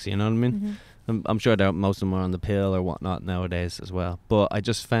condom sex. You know what I mean? Mm-hmm. I'm sure most of them are on the pill or whatnot nowadays as well. But I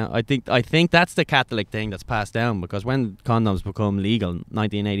just found I think that's the Catholic thing that's passed down, because when condoms become legal,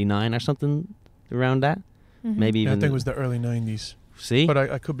 1989 or something around that, maybe even I think it was the early 90s. See, but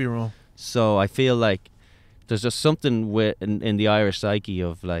I could be wrong. So I feel like there's just something in the Irish psyche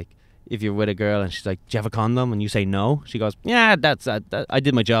of like, if you're with a girl and she's like, do you have a condom? And you say no, she goes, yeah, I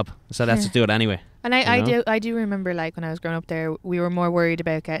did my job, so that's to do it anyway. And I do remember, like, when I was growing up there, we were more worried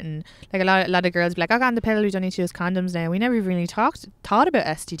about getting, like, a lot of girls be like, I got on the pill, we don't need to use condoms now. We never even really thought about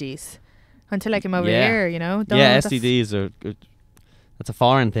STDs until I came over here, STDs that's a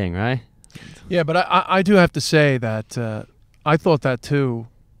foreign thing, right? Yeah, but I do have to say that I thought that too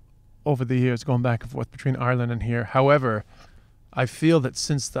over the years, going back and forth between Ireland and here. However, I feel that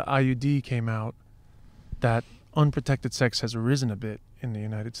since the IUD came out, that unprotected sex has risen a bit in the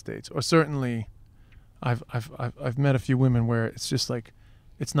United States. Or certainly, I've met a few women where it's just like,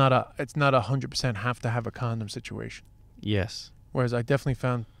 it's not a 100% have to have a condom situation. Yes. Whereas I definitely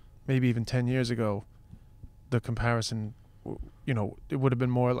found maybe even 10 years ago, the comparison, it would have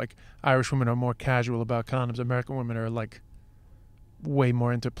been more like Irish women are more casual about condoms. American women are like way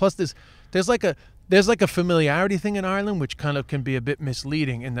more into it. Plus there's like a familiarity thing in Ireland, which kind of can be a bit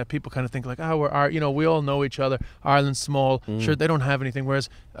misleading in that people kind of think like, we all know each other. Ireland's small. Sure, they don't have anything. Whereas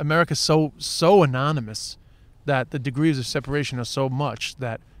America's so anonymous that the degrees of separation are so much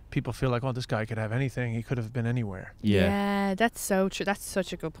that people feel like, oh, this guy could have anything. He could have been anywhere. Yeah, that's so true. That's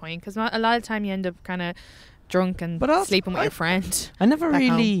such a good point, because a lot of time you end up kind of drunk and sleeping with your friend. I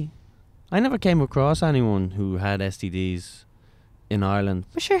never came across anyone who had STDs in Ireland.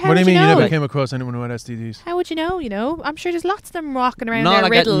 But sure, how What do you would mean you know? never came across anyone who had STDs? How would you know? You know, I'm sure there's lots of them walking around there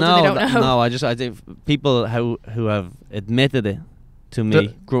riddled and they don't know. No, I think people who have admitted it to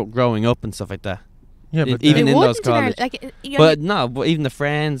me growing up and stuff like that. Yeah, but even in those wouldn't college. Like, you know, But no, but even the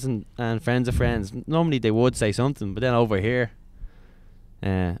friends and friends of friends, normally they would say something, but then over here,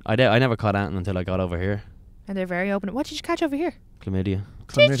 I never caught anything until I got over here. and they're very open. What did you catch over here? Chlamydia.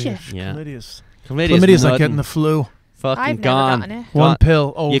 Did you? Yeah. Chlamydia's Chlamydia's like nothing. getting the flu. Fucking I've never gone. gotten it. One Gone.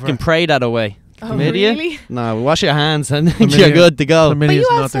 pill over. You can pray that away. Oh, Chlamydia? really? No, wash your hands and Chlamydia- you're good to go. But Chlamydia's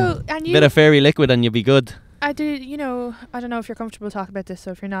you nothing. also, and you, Bit of fairy liquid and you'll be good. I do, you know, I don't know if you're comfortable talking about this, so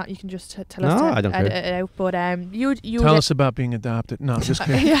if you're not, you can just tell No, us to I don't edit care. it out. But you Tell us about being adopted. No, just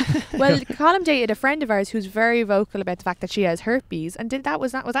kidding. yeah. Well, Colm dated a friend of ours who's very vocal about the fact that she has herpes. And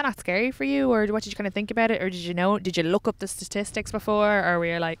was that not scary for you, or what did you kind of think about it, or did you know? Did you look up the statistics before, or were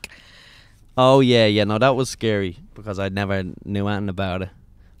you like? Oh, yeah, no, that was scary because I never knew anything about it.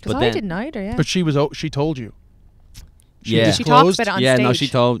 Because But I then- didn't either. Yeah. But she told you. Yeah. She talked disclosed? about it on Yeah, stage. no, she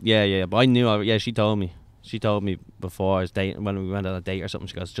told, but I knew, she told me. She told me before I was dating, when we went on a date or something,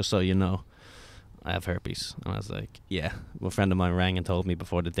 she goes, just so you know, I have herpes. And I was like, yeah. Well, a friend of mine rang and told me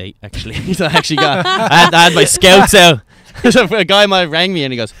before the date, actually. So I actually I had my scouts out. So a guy might rang me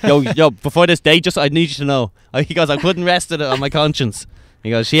and he goes, yo, before this date, just I need you to know. He goes, I couldn't rest it on my conscience. He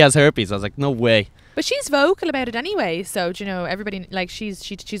goes, she has herpes. I was like, no way. But she's vocal about it anyway, so do you know, everybody, like, she's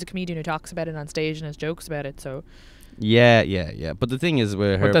a comedian who talks about it on stage and has jokes about it. So Yeah. But the thing is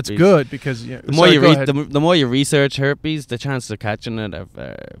with herpes, But that's good because the more the more you research herpes, the chances of catching it are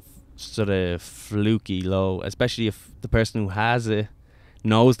sort of fluky low, especially if the person who has it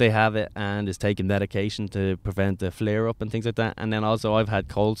knows they have it and is taking medication to prevent the flare up and things like that. And then also I've had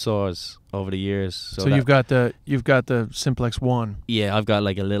cold sores over the years. So you've got the Simplex 1. Yeah, I've got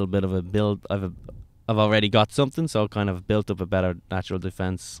like a little bit of a build. I've already got something, so kind of built up a better natural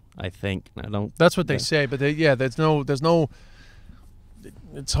defense, I think. I don't. That's what they Yeah. say, but there's no.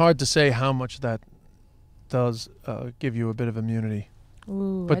 It's hard to say how much that does give you a bit of immunity,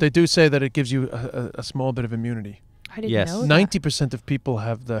 ooh, but they do say that it gives you a small bit of immunity. I didn't Yes. know that. 90% of people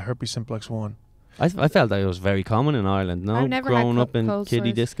have the herpes simplex 1. I felt that it was very common in Ireland. No, I've never had growing up in cold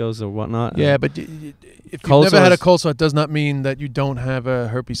kiddie sores. discos or whatnot. Yeah, but if you've Cold never had a sores- cold sore, it does not mean that you don't have a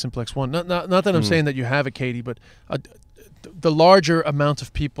herpes simplex 1. Not that I'm saying that you have it, Katie, but the larger amount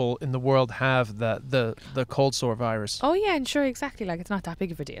of people in the world have the cold sore virus. Oh yeah, and sure, exactly. Like, it's not that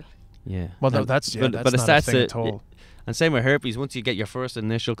big of a deal. Yeah. Well, no, And- that's but not it a starts thing to- at all. And same with herpes. Once you get your first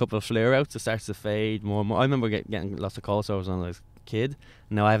initial couple of flare outs, it starts to fade more and more. I remember getting lots of cold sores when I was a kid.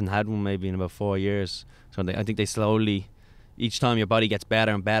 Now I haven't had one maybe in about 4 years. So I think they slowly, each time your body gets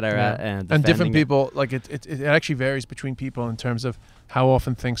better and better Yeah. at And defending different it. people, like it actually varies between people in terms of how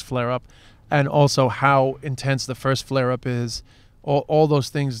often things flare up, and also how intense the first flare up is. All those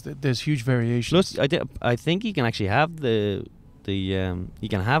things. There's huge variations. Plus, I think you can actually have you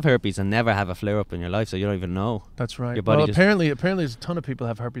can have herpes and never have a flare up in your life, so you don't even know. That's right. Your body Well, just- apparently, there's a ton of people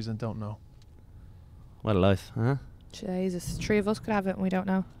have herpes and don't know. What a life, huh? Jesus, 3 of us could have it and we don't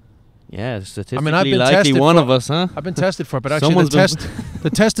know. Yeah, statistically I've been likely tested one for- of us, huh? I've been tested for it, but actually Someone's the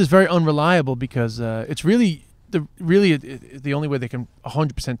test is very unreliable because it's really the only way they can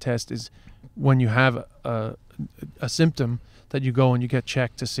 100% test is when you have a symptom that you go and you get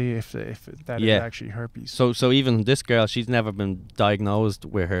checked to see if that is Yeah. actually herpes. So even this girl, she's never been diagnosed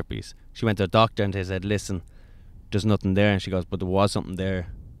with herpes. She went to a doctor and they said, listen, there's nothing there. And she goes, but there was something there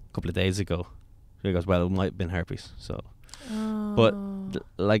a couple of days ago. She goes, well, it might have been herpes. So, but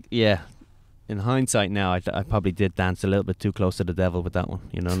in hindsight now, I probably did dance a little bit too close to the devil with that one.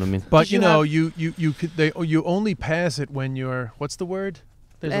 You know what I mean? But Did you you know, have- you only pass it when you're, what's the word?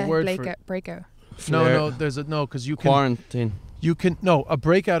 There's a word for it. Breakout. No, because you can Quarantine. a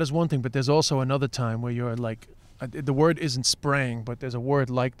breakout is one thing, but there's also another time where you're like, the word isn't spraying, but there's a word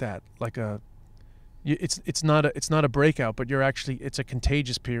like that, like it's not a breakout, but you're actually, it's a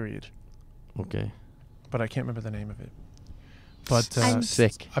contagious period, Okay. but I can't remember the name of it. But I'm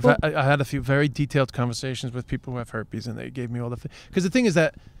Sick. I had a few very detailed conversations with people who have herpes, and they gave me all the because the thing is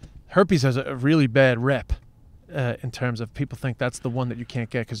that herpes has a really bad rep in terms of people think that's the one that you can't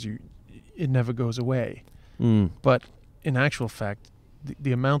get because it never goes away. But in actual fact,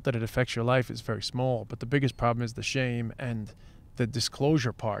 the amount that it affects your life is very small. But the biggest problem is the shame and the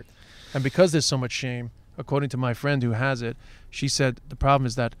disclosure part. And because there's so much shame, according to my friend who has it, she said the problem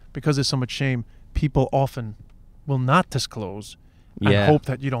is that because there's so much shame, people often will not disclose and Yeah. hope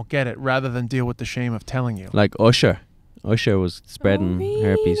that you don't get it rather than deal with the shame of telling you. Like Usher. Usher was spreading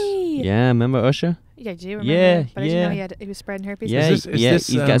herpes. really? Yeah, remember Usher? Yeah, I do remember. Yeah, But I didn't know yeah. he was spreading herpes. Yeah, Is this,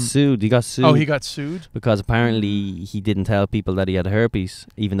 he got sued. He got sued. Oh, he got sued? because apparently he didn't tell people that he had herpes,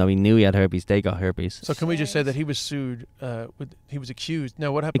 even though he knew he had herpes. They got herpes. So can we just say that he was sued, he was accused?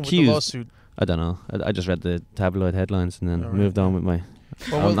 Now, what happened with Accused. the lawsuit? I don't know. I just read the tabloid headlines and then All right, moved on with my.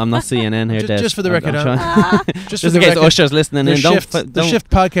 Well, I'm not CNN here, Des. just for the I'm record, trying- just just in for the case record, Usher's listening the in. the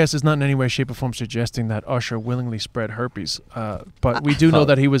Shift podcast is not in any way, shape, or form suggesting that Usher willingly spread herpes, but we do know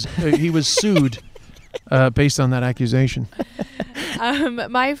that he was sued based on that accusation.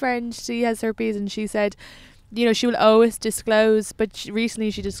 My friend, she has herpes, and she said, you know, she will always disclose, but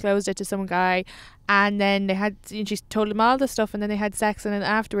recently she disclosed it to some guy, and then she told him all the stuff, and then they had sex, and then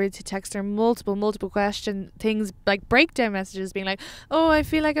afterwards he texted her multiple things, like breakdown messages, being like, oh, I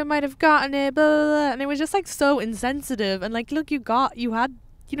feel like I might have gotten it, blah, blah, blah. And it was just like so insensitive, and like, look, you had,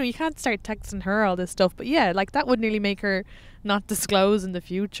 you know, you can't start texting her all this stuff, but yeah, like that would nearly make her not disclose in the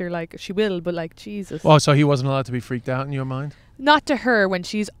future. Like she will, but like, Jesus. Oh, so he wasn't allowed to be freaked out in your mind? Not to her, when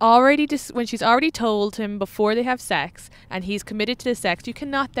she's already told him before they have sex and he's committed to the sex. You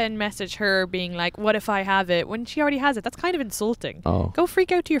cannot then message her being like, what if I have it, when she already has it. That's kind of insulting. Oh. Go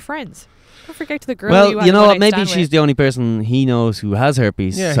freak out to your friends. Go freak out to the girl. Well, you know what? Maybe she's the the only person he knows who has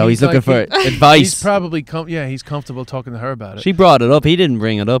herpes, Yeah, so he's looking for He's advice. probably he's comfortable talking to her about it. She brought it up. He didn't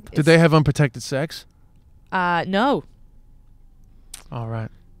bring it up. Did they have unprotected sex? No. All right.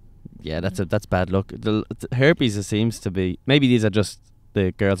 Yeah, that's bad luck. The herpes, it seems to be. Maybe these are just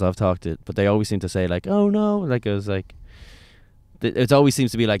the girls I've talked to, but they always seem to say like, "Oh no," like it was like. It always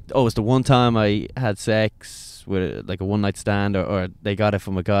seems to be like, "Oh, it's the one time I had sex with like a one night stand," or they got it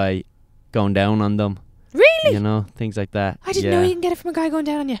from a guy going down on them. Really? You know, things like that. I didn't know you can get it from a guy going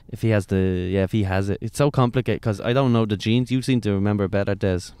down on you. If he has if he has it, it's so complicated because I don't know the genes. You seem to remember better,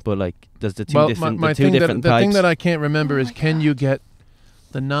 Des. But like, there's the two different types. The thing that I can't remember is, my can God. you get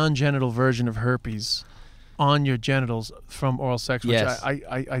the non-genital version of herpes on your genitals from oral sex? Which Yes.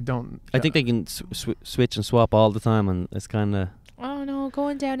 I don't. I think they can switch and swap all the time, and it's kind of. Oh no,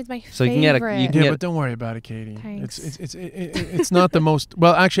 going down is my So you can get favorite. you can Yeah, but don't worry about it, Katie. Thanks. It's not the most.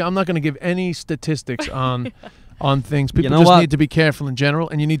 Well, actually, I'm not going to give any statistics on things. People know just what? need to be careful in general,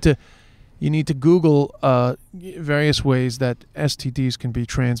 and you need to Google various ways that STDs can be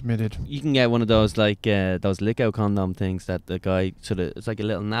transmitted. You can get one of those like those lick out condom things that the guy it's like a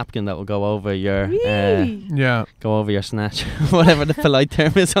little napkin that will go over your Really? Yeah, go over your snatch, whatever the polite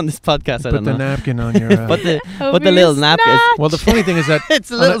term is on this podcast. I put don't the know. napkin on your. But the Over but the little your napkin. Well, the funny thing is that It's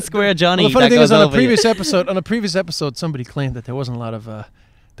a little square Johnny. Well, the funny that thing goes is, on a over you. previous episode, somebody claimed that there wasn't a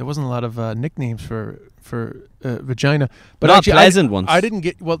lot of nicknames for vagina, but Not actually, pleasant ones. I didn't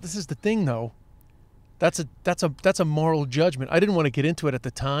get. Well, this is the thing, though. That's a moral judgment. I didn't want to get into it at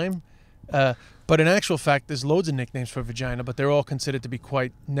the time, but in actual fact, there's loads of nicknames for vagina, but they're all considered to be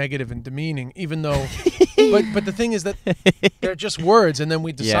quite negative and demeaning. Even though, but the thing is that they're just words, and then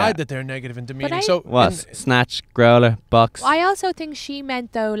we decide that they're negative and demeaning. So What? Snatch, growler, box. I also think she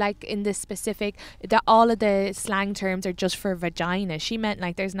meant, though, like in this specific, that all of the slang terms are just for vagina. She meant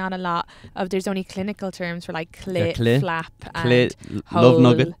like there's not a lot of, there's only clinical terms for like clit, clit, flap, clit, and love hole.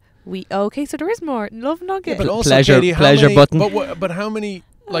 nugget. Okay, so there is more. Love nugget. but also, pleasure- Katie, how pleasure many, button. But how many,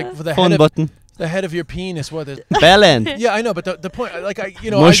 like, for the Fun head of, button. the head of your penis? What? Bell end. Yeah, I know, but the point, like,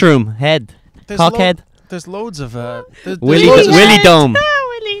 Mushroom. Head. there's Cockhead. There's loads of there's Willy loads of- Willy dome.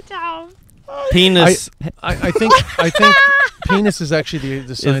 Willy Tom. Penis. I think penis is actually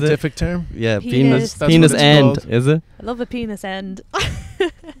the scientific term. Yeah, Penis. penis. That's Penis what it's end, called. is it? I love the penis end.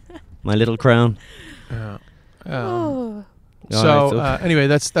 My little crown. Yeah. Oh. So anyway,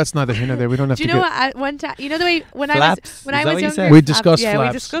 that's neither here nor there. We don't have Do you to know get what? One time, you know the way when Flaps? I Is that was what you younger, said? We discussed yeah, flaps.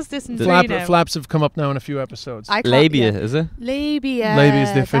 we discussed this in flaps have come up now in a few episodes. labia, is it? Labia. Labia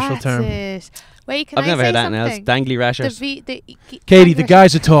is the official that's term. It. Wait, can I've I never say heard that else. something? Dangly rashers. Katie, the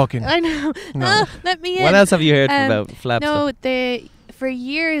guys are talking. I know. No. Let me in. What else have you heard Um, about flaps? No, for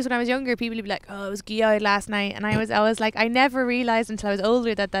years when I was younger, people would be like, "Oh, I was gee-eyed last night," and I was like, I never realized until I was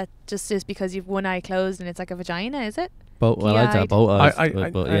older that just is because you've one eye closed and it's like a vagina, is it? Well, I'd have both eyes. I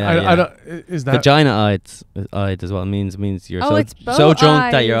don't. Is that Vagina eyed is what it means. It means you're Oh, it's so both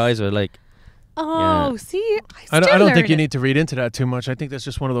drunk that your eyes. eyes are like. Oh, Yeah. see, I don't think you need to read into that too much. I think that's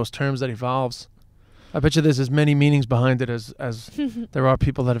just one of those terms that evolves. I bet you there's as many meanings behind it as there are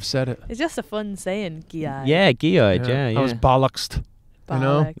people that have said it. It's just a fun saying, gee-eyed. Yeah, gee-eyed. Yeah, I was bollocksed. You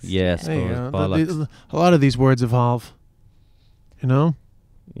know? Bollocks, Yeah, I There you suppose. go. Bollocks. A lot of these words evolve. You know.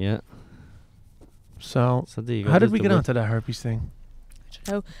 Yeah. So So there you go. how did There's we the get word. onto that herpes thing?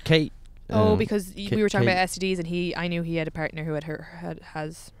 Kate? Oh, because we were talking Kate- about STDs, and I knew he had a partner who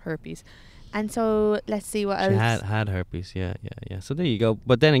has herpes, And so let's see what She else. had herpes. Yeah. So there you go.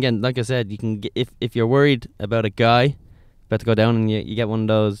 But then again, like I said, you can get, if you're worried about a guy about to go down and you get one of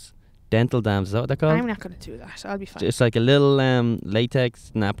those dental dams. Is that what they're called? I'm not going to do that. I'll be fine. It's like a little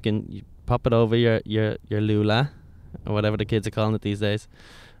latex napkin. You pop it over your lula, or whatever the kids are calling it these days,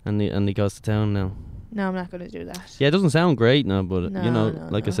 and he goes to town now. No, I'm not going to do that. Yeah, it doesn't sound great now, but No,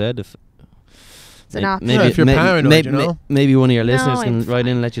 like I no. said, if It's an option. Yeah, if you're paranoid, you know? maybe one of your listeners I'm can write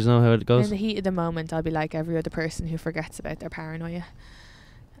in and let you know how it In goes. the heat of the moment, I'll be like every other person who forgets about their paranoia.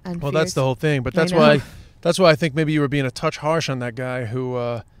 And Well, that's the whole thing. But I that's know. why I think maybe you were being a touch harsh on that guy who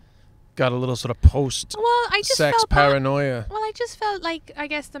got a little sort of post Well, I just sex felt paranoia. Well, I just felt like, I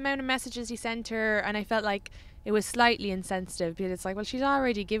guess, the amount of messages he sent her, and I felt like it was slightly insensitive because it's like, well, she's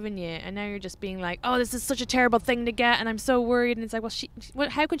already given you, and now you're just being like, oh, this is such a terrible thing to get, and I'm so worried. And it's like, well,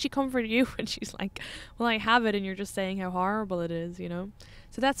 how can she comfort you when she's like, well, I have it, and you're just saying how horrible it is, you know?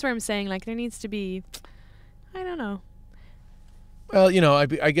 So that's where I'm saying, like, there needs to be, I don't know. Well, you know,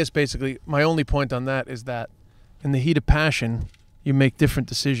 I guess basically my only point on that is that in the heat of passion, you make different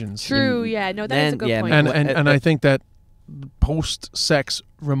decisions. True, yeah, no, that is a good point. And I think that post-sex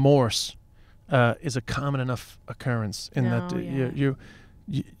remorse is a common enough occurrence in that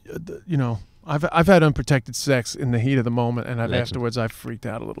you know, I've had unprotected sex in the heat of the moment, and afterwards I've freaked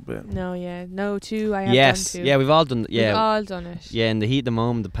out a little bit. No, yeah, no, too. I have Yes, done too. yeah, we've all done. Yeah, We've all done it. yeah, in the heat of the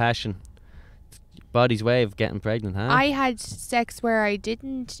moment, the passion, body's way of getting pregnant, huh? I had sex where I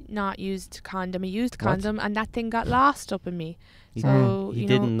didn't not use condom. I used condom, and that thing got lost up in me. So he you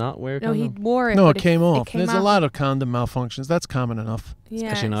did know, not wear a no, condom? he wore it. No, but it came off. came There's off. a lot of condom malfunctions. That's common enough. Yeah,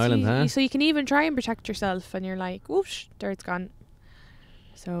 Especially in Ireland, huh? So you can even try and protect yourself, and you're like, whoosh, there it's gone.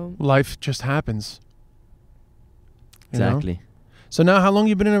 So Life just happens. You know? Exactly. So now, how long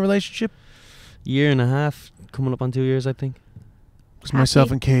you been in a relationship? Year and a half, coming up on 2 years, I think. Because myself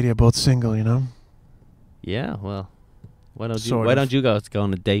Happy? and Katie are both single, you know? Yeah, well, why don't Sort of. you guys go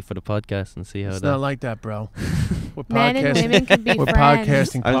on a date for the podcast and see how It's that? not like that, bro. We're men and podcasting. women can be We're friends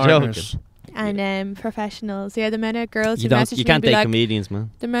podcasting I'm partners. and professionals. Yeah, the men or girls you who message you me can't and be date like, comedians,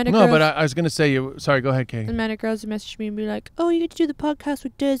 man. the men or No, girls. but I was going to say, sorry, go ahead, Katie. the men or girls who message me and be like, oh, you get to do the podcast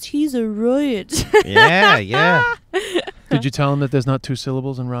with Des. He's a riot. yeah. Did you tell him that there's not 2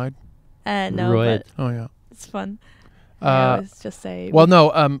 syllables in ride? No, Riot. Oh, yeah. but it's fun. I Uh, always just say. well,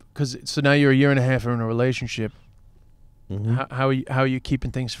 no, because so now you're a year and a half in a relationship. Mhm. How are you keeping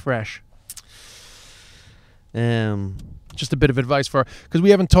things fresh? Um. Just a bit of advice for, because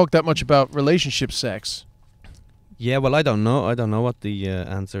we haven't talked that much about relationship sex. Yeah, well, I don't know. I don't know what the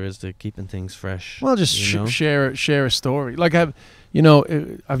answer is to keeping things fresh. Well, just you know? share a story. Like, have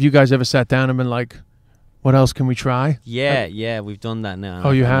you guys ever sat down and been like, what else can we try? Yeah, we've done that now.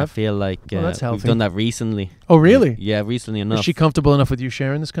 Oh, you and have? I feel like Well, that's we've healthy. done that recently. Oh, really? Yeah, recently enough. Is she comfortable enough with you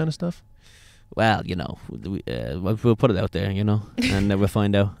sharing this kind of stuff? Well, you know, we'll put it out there, you know, and we'll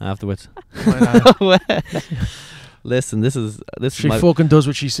find out afterwards. Why not? Listen, this is She my. fucking does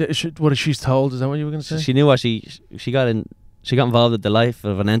what she said. What she's told. Is that what you were going to say? She knew what she got in. She got involved with the life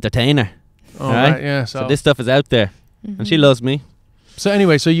of an entertainer. Oh, right? right, yeah. So this stuff is out there, and she Mhm. loves me. So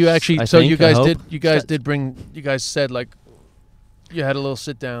anyway, so you actually, I so you think, I guys hope. you guys said like, you had a little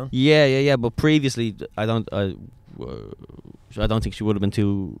sit down. Yeah. But previously, I don't think she would have been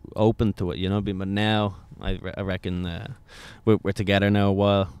too open to it, you know. But now, I reckon we're together now a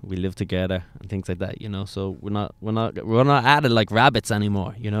while. We live together and things like that, you know. So we're not at it like rabbits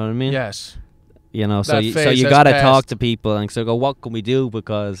anymore. You know what I mean? Yes. You know, so That you phase has gotta talk passed. to people and so go, what can we do?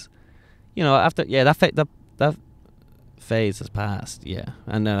 Because, you know, after that phase has passed. Yeah,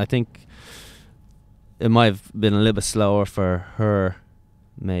 and then I think it might have been a little bit slower for her,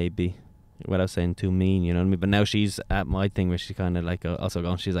 maybe, without saying too mean. You know what I mean? But now she's at my thing where she's kind of like also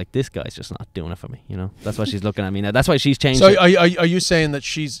going. She's like, this guy's just not doing it for me. You know, that's why she's looking at me now. That's why she's changed. So it. are you saying that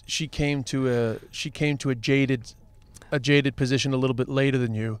she came to a jaded position a little bit later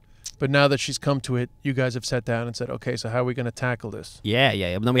than you, but now that she's come to it, you guys have sat down and said, okay, so how are we going to tackle this? Yeah.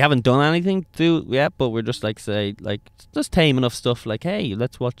 But then we haven't done anything to yet, but we're just just tame enough stuff. Like, hey,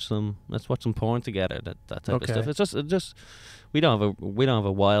 let's watch some porn together. That type Okay. of stuff. It's just we don't have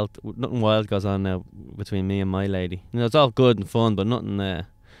a wild, nothing wild goes on now between me and my lady. You know, it's all good and fun, but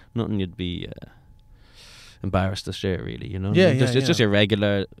nothing you'd be embarrassed to share, really. You know, Yeah, it's yeah. just your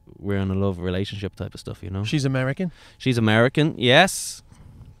regular we're in a love relationship type of stuff. You know, She's American. she's American. Yes,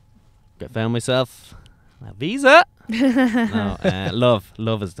 found myself a visa. No,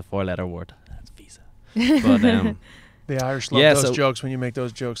 love is the 4-letter word. That's visa. But The Irish love Yeah, those so- jokes when you make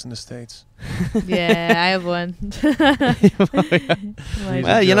those jokes in the States. Yeah, I have one.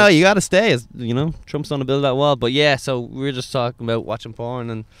 well, you know, you gotta stay. As you know, Trump's gonna build that wall. But yeah, so we were just talking about watching porn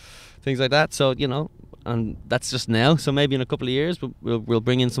and things like that. So and that's just now. So maybe in a couple of years we'll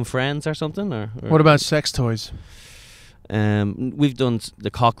bring in some friends or something. Or What about sex toys? We've done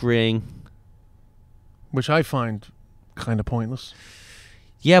the cock ring. Which I find kind of pointless.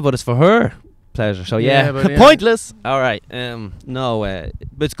 Yeah, but it's for her pleasure. So Yeah, but yeah. pointless. All right. No,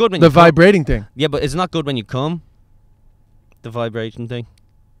 but it's good when The you come. vibrating thing. Yeah, but it's not good when you come. The vibration thing.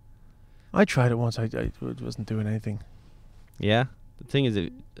 I tried it once. I it wasn't doing anything. Yeah. The thing is,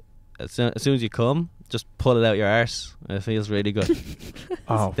 as soon as you come, just pull it out your arse. It feels really good.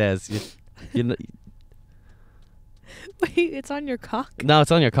 Oh. It does. You know, Wait, it's on your cock. no,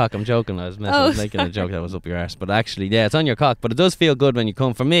 it's on your cock. I'm joking. I was making a joke that was up your arse. But actually, yeah, it's on your cock. But it does feel good when you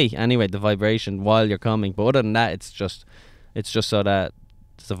come. For me, anyway, the vibration while you're coming. But other than that, it's just so that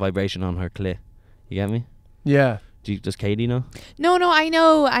it's a vibration on her clit. You get me? Yeah. Does Katie know? No, I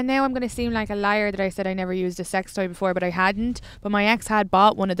know. And now I'm going to seem like a liar that I said I never used a sex toy before, but I hadn't. But my ex had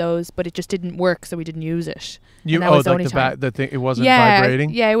bought one of those, but it just didn't work, so we didn't use it. And that was the only time. the thing, it wasn't Yeah,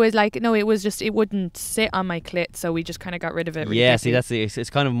 vibrating. yeah, it was like it was just it wouldn't sit on my clit, so we just kind of got rid of it. Really Yeah, quickly. see, it's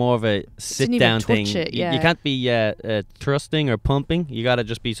kind of more of a sit even down touch thing. it, You yeah. can't be thrusting or pumping. You gotta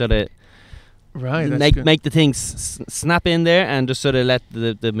just be sort of Right. That's good. make the thing snap in there and just sort of let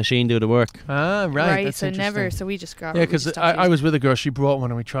the machine do the work. Ah, right. That's so interesting. never. So we just got. Yeah, we because just stopped I using was with a girl. She brought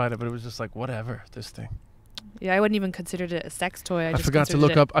one and we tried it, but it was just like whatever. This thing. it. Yeah, I wouldn't even consider it a sex toy. I just forgot to considered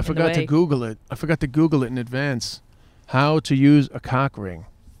look it up. I in the forgot to way. Google it. I forgot to Google it in advance. How to use a cock ring.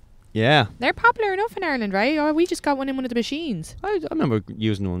 Yeah, They're popular enough in Ireland, right? Or we just got one in one of the machines. I remember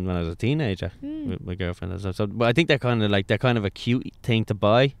using one when I was a teenager with my girlfriend and stuff. So, but I think they're kind of a cute thing to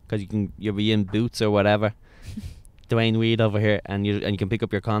buy because you'll be in Boots or whatever. Dwayne Weed over here, and you can pick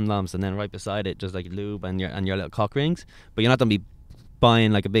up your condoms, and then right beside it just like lube and your little cock rings. But you're not gonna be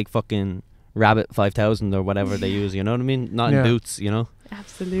buying like a big fucking Rabbit 5000 or whatever they use. You know what I mean? Not Yeah. in Boots,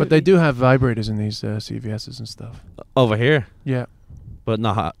 Absolutely. But they do have vibrators in these CVSs and stuff. over here, Yeah. but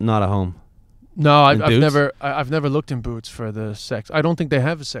not at home. No, In Boots? I've never looked in Boots for the sex. I don't think they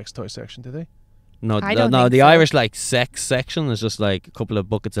have a sex toy section, do they? No, I don't think the so. Irish like sex section is just like a couple of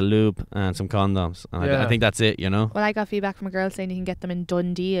buckets of lube and some condoms. And Yeah. I think that's it. Well, I got feedback from a girl saying you can get them in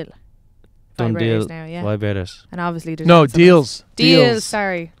Done Deal. Done Deal Vibrators now, yeah. vibrators. And obviously there's No, lots of Deals. Deals.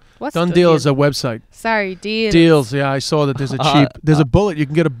 Sorry. What's Done Deal is a website. Sorry, Deals. Deals. Yeah, I saw that there's a cheap. There's a bullet. You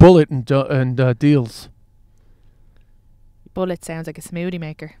can get a bullet in Deals. Bullet sounds like a smoothie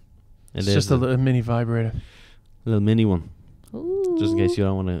maker. It's just a little mini vibrator. little mini one, Ooh. just in case you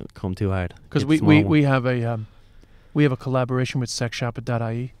don't want to come too hard. Because Get the small one. we have a collaboration with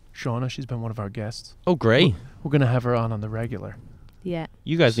sexshop.ie. Shauna, she's been one of our guests. Oh, great! We're gonna have her on the regular. Yeah.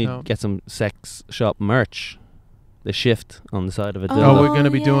 You guys need So- to get some sex shop merch. The shift on the side of it. Oh, dildo. we're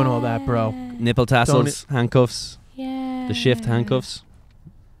gonna be doing all that, bro. Nipple tassels, handcuffs, Yeah. the shift handcuffs.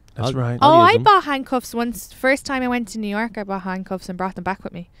 That's I'll- right. I'll Oh, use I them. bought handcuffs once. First time I went to New York, I bought handcuffs and brought them back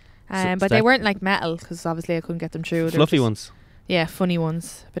with me. But they stack- weren't like metal because obviously I couldn't get them through. They were Fluffy just- ones. Yeah, funny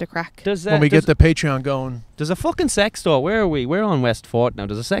ones. A bit of crack. When we get the Patreon going, there's a fucking sex store. Where are we? We're on West Fort now.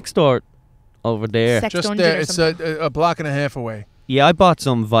 There's a sex store over there. Sex just dungeon there. or It's something. a block and a half away. Yeah, I bought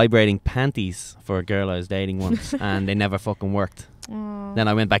some vibrating panties for a girl I was dating once, and they never fucking worked. Aw. Then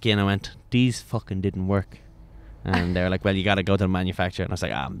I went back in and went, these fucking didn't work. And they were like, well, you got to go to the manufacturer. And I was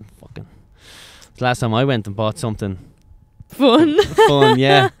like, I'm fucking. The last time I went and bought something Fun. fun,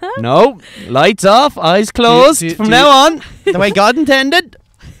 yeah. No, lights off, eyes closed. do From you- now on, the way God intended,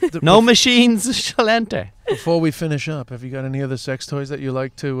 no machines shall enter. Before we finish up, have you got any other sex toys that you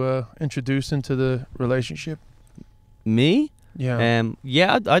like to introduce into the relationship? Me? Yeah.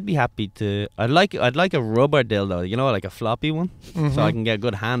 Yeah, I'd be happy to. I'd like a rubber dildo, like a floppy one, so I can get a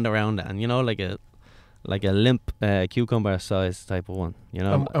good hand around it, and like a limp cucumber size type of one.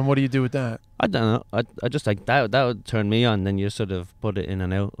 And what do you do with that? I don't know. I just like that. That would turn me on. Then you sort of put it in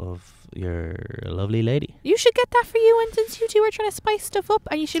and out of your lovely lady. You should get that for you, and since you two are trying to spice stuff up,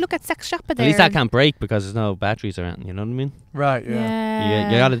 and you should look at sex shop At there. least that can't break because there's no batteries around. You know what I mean? Right. Yeah.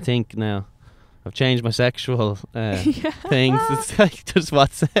 Yeah. You got to think now. I've changed my sexual things. It's like just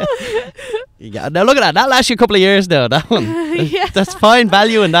what's. Yeah, now look at that. That lasts you a couple of years now. That one. Yeah. That's fine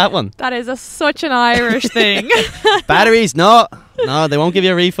value in that one. That is such an Irish thing. Batteries, no, they won't give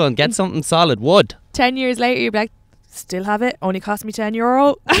you a refund. Get something solid. Wood. 10 years later, you'd be like, still have it. Only cost me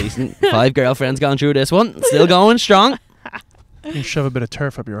 €10. Decent. 5 girlfriends gone through this one. Still going strong. You can shove a bit of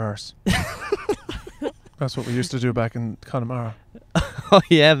turf up your arse. That's what we used to do back in Connemara. Oh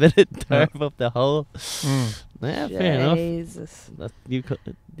yeah, a bit of turf up the hole. Yeah, fair enough. Jesus.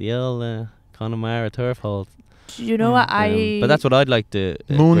 The old Connemara turf hole. Do you know what But that's what I'd like to.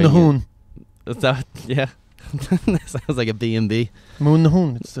 Moon the bring in. hoon. Is that, yeah. That sounds like a B&B. Moon the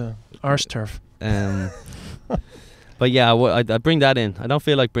Hoon. It's the arse turf. But yeah, I bring that in. I don't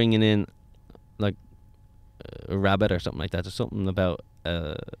feel like bringing in like a rabbit or something like that. There's something about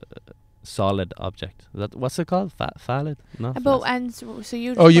solid object. What's it called? Fallid? No. But and so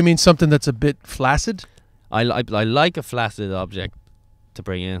you. Oh, you mean something that's a bit flaccid? I like a flaccid object to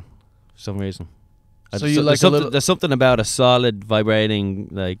bring in for some reason. So you like a little. There's something about a solid vibrating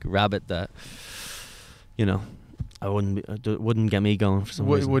like rabbit that, you know, wouldn't get me going for some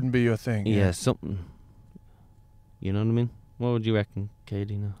reason. It wouldn't be your thing. Yeah, something. You know what I mean? What would you reckon,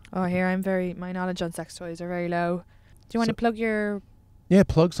 Katie? Now? Oh, here my knowledge on sex toys are very low. Do you want to plug your? Yeah,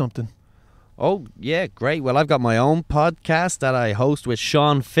 plug something. Oh, yeah, great. Well, I've got my own podcast that I host with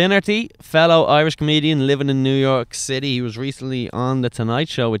Sean Finnerty, fellow Irish comedian living in New York City. He was recently on The Tonight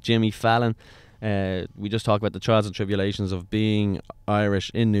Show with Jimmy Fallon. We just talk about the trials and tribulations of being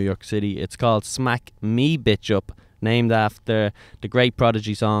Irish in New York City. It's called Smack Me Bitch Up, named after the great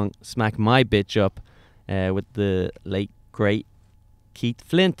Prodigy song Smack My Bitch Up, with the late, great Keith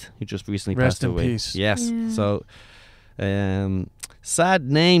Flint, who just recently passed away. Rest in peace. Yes. Yeah. So, sad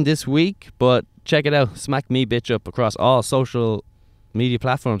name this week, but check it out. Smack Me Bitch Up across all social media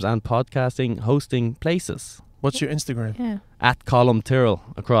platforms and podcasting hosting places. What's your Instagram? Yeah. At Colm Tyrrel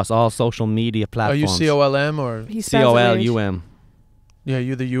across all social media Are platforms. you COLM or? He spells it weird. COLUM. Yeah,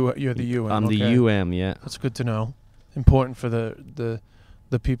 you're the UM. I'm the UM, yeah. That's good to know. Important for the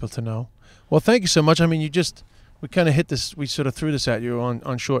people to know. Well, thank you so much. I mean, we kind of hit this. We sort of threw this at you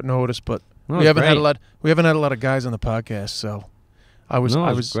on short notice, but we haven't had a lot. We haven't had a lot of guys on the podcast, so I was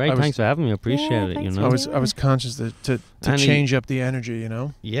great. Thanks for having me. I appreciate it. You know, thanks I was conscious to change up the energy. You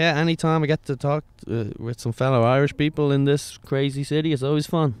know. Yeah, anytime I get to talk with some fellow Irish people in this crazy city, it's always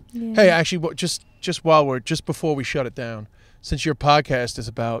fun. Yeah. Hey, actually, just before we shut it down, since your podcast is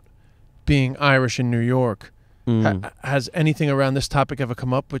about being Irish in New York, has anything around this topic ever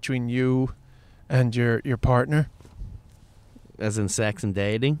come up between you and your partner? As in sex and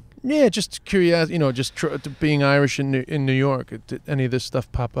dating? Yeah, just curious. You know, just being Irish in New York. Did any of this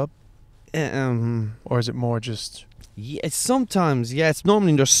stuff pop up, or is it more just? Yeah, sometimes. Yeah, it's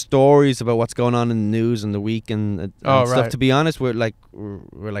normally just stories about what's going on in the news and the week and stuff. Right. To be honest, we're like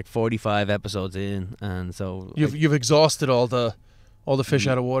 45 episodes in, and so You've exhausted all the fish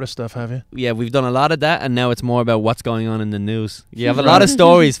out of water stuff, have you? yeah, we've done a lot of that, and now it's more about what's going on in the news. You have a lot of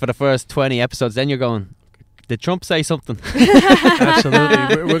stories for the first 20 episodes, then you're going, did Trump say something?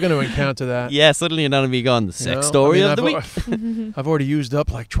 Absolutely, we're going to encounter that. Yeah, suddenly you're not going to be gone. The sex story of the week. I've already used up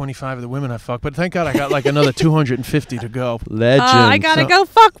like 25 of the women I fucked, but thank God I got like another 250 to go. Legend. I gotta go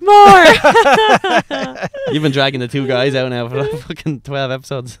fuck more. You've been dragging the two guys out now for fucking 12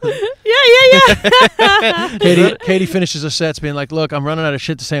 episodes. Yeah. Katie finishes her sets being like, "Look, I'm running out of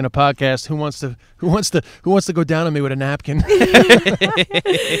shit to say in a podcast. Who wants to go down on me with a napkin?"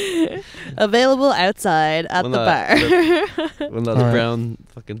 Available outside at the bar. One of the brown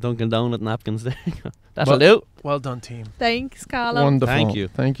fucking Dunkin' Donut napkins there. That'll do. Well done, team. Thanks, Colm. Wonderful. Thank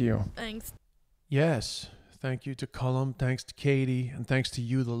you. Thanks. Yes. Thank you to Colm. Thanks to Katie. And thanks to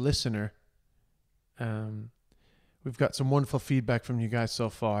you, the listener. We've got some wonderful feedback from you guys so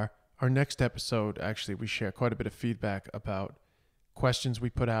far. Our next episode, actually, we share quite a bit of feedback about questions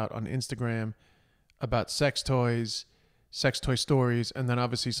we put out on Instagram about sex toys, sex toy stories, and then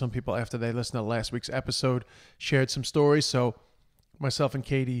obviously some people, after they listened to last week's episode, shared some stories. So myself and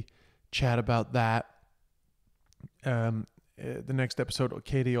Katie chat about that. The next episode,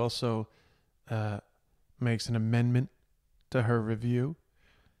 Katie also makes an amendment to her review,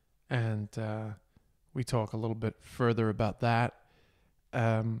 and we talk a little bit further about that.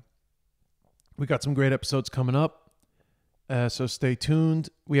 We got some great episodes coming up, so stay tuned.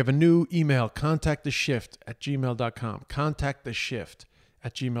 We have a new email, contactttheshift@gmail.com.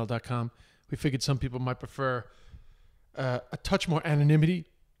 contactttheshift@gmail.com. We figured some people might prefer a touch more anonymity.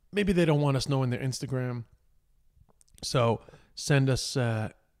 Maybe they don't want us knowing their Instagram. So send us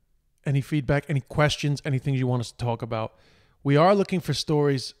any feedback, any questions, anything you want us to talk about. We are looking for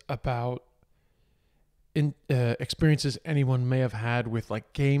stories about experiences anyone may have had with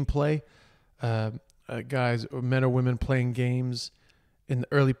like gameplay. Guys, or men or women playing games in the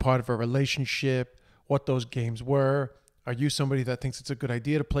early part of a relationship, what those games were. Are you somebody that thinks it's a good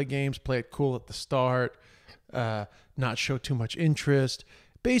idea to play games, play it cool at the start, not show too much interest?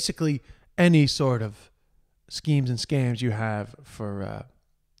 Basically, any sort of schemes and scams you have for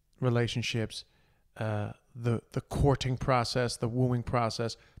relationships, the courting process, the wooing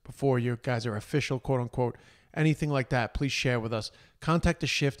process, before you guys are official, quote unquote, anything like that, please share with us.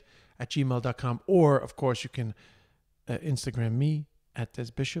 contactttheshift@gmail.com, or of course you can Instagram me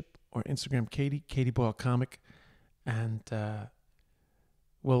 @DesBishop, or Instagram Katie Boyle Comic, and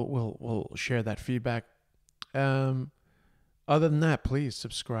we'll share that feedback. Other than that, please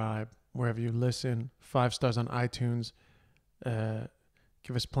subscribe wherever you listen. 5 stars on iTunes.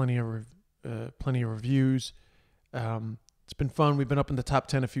 Give us plenty of reviews. It's been fun. We've been up in the top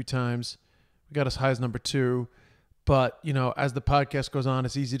 10 a few times. We got as high as number 2. But, as the podcast goes on,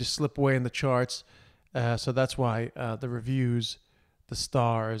 it's easy to slip away in the charts. So that's why the reviews, the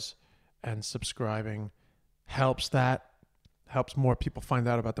stars, and subscribing helps more people find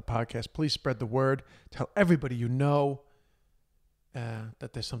out about the podcast. Please spread the word. Tell everybody you know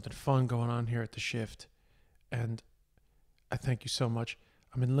that there's something fun going on here at The Shift. And I thank you so much.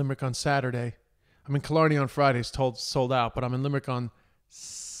 I'm in Limerick on Saturday. I'm in Killarney on Friday, sold out, but I'm in Limerick on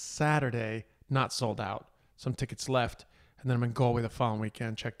Saturday, not sold out. Some tickets left. And then I'm in Galway the following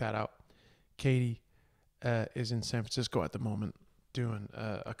weekend. Check that out. Katie is in San Francisco at the moment doing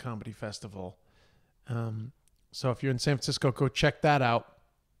a comedy festival. So if you're in San Francisco, go check that out.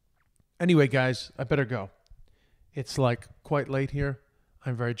 Anyway, guys, I better go. It's quite late here.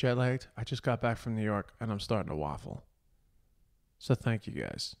 I'm very jet lagged. I just got back from New York and I'm starting to waffle. So thank you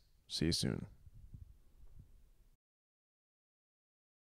guys. See you soon.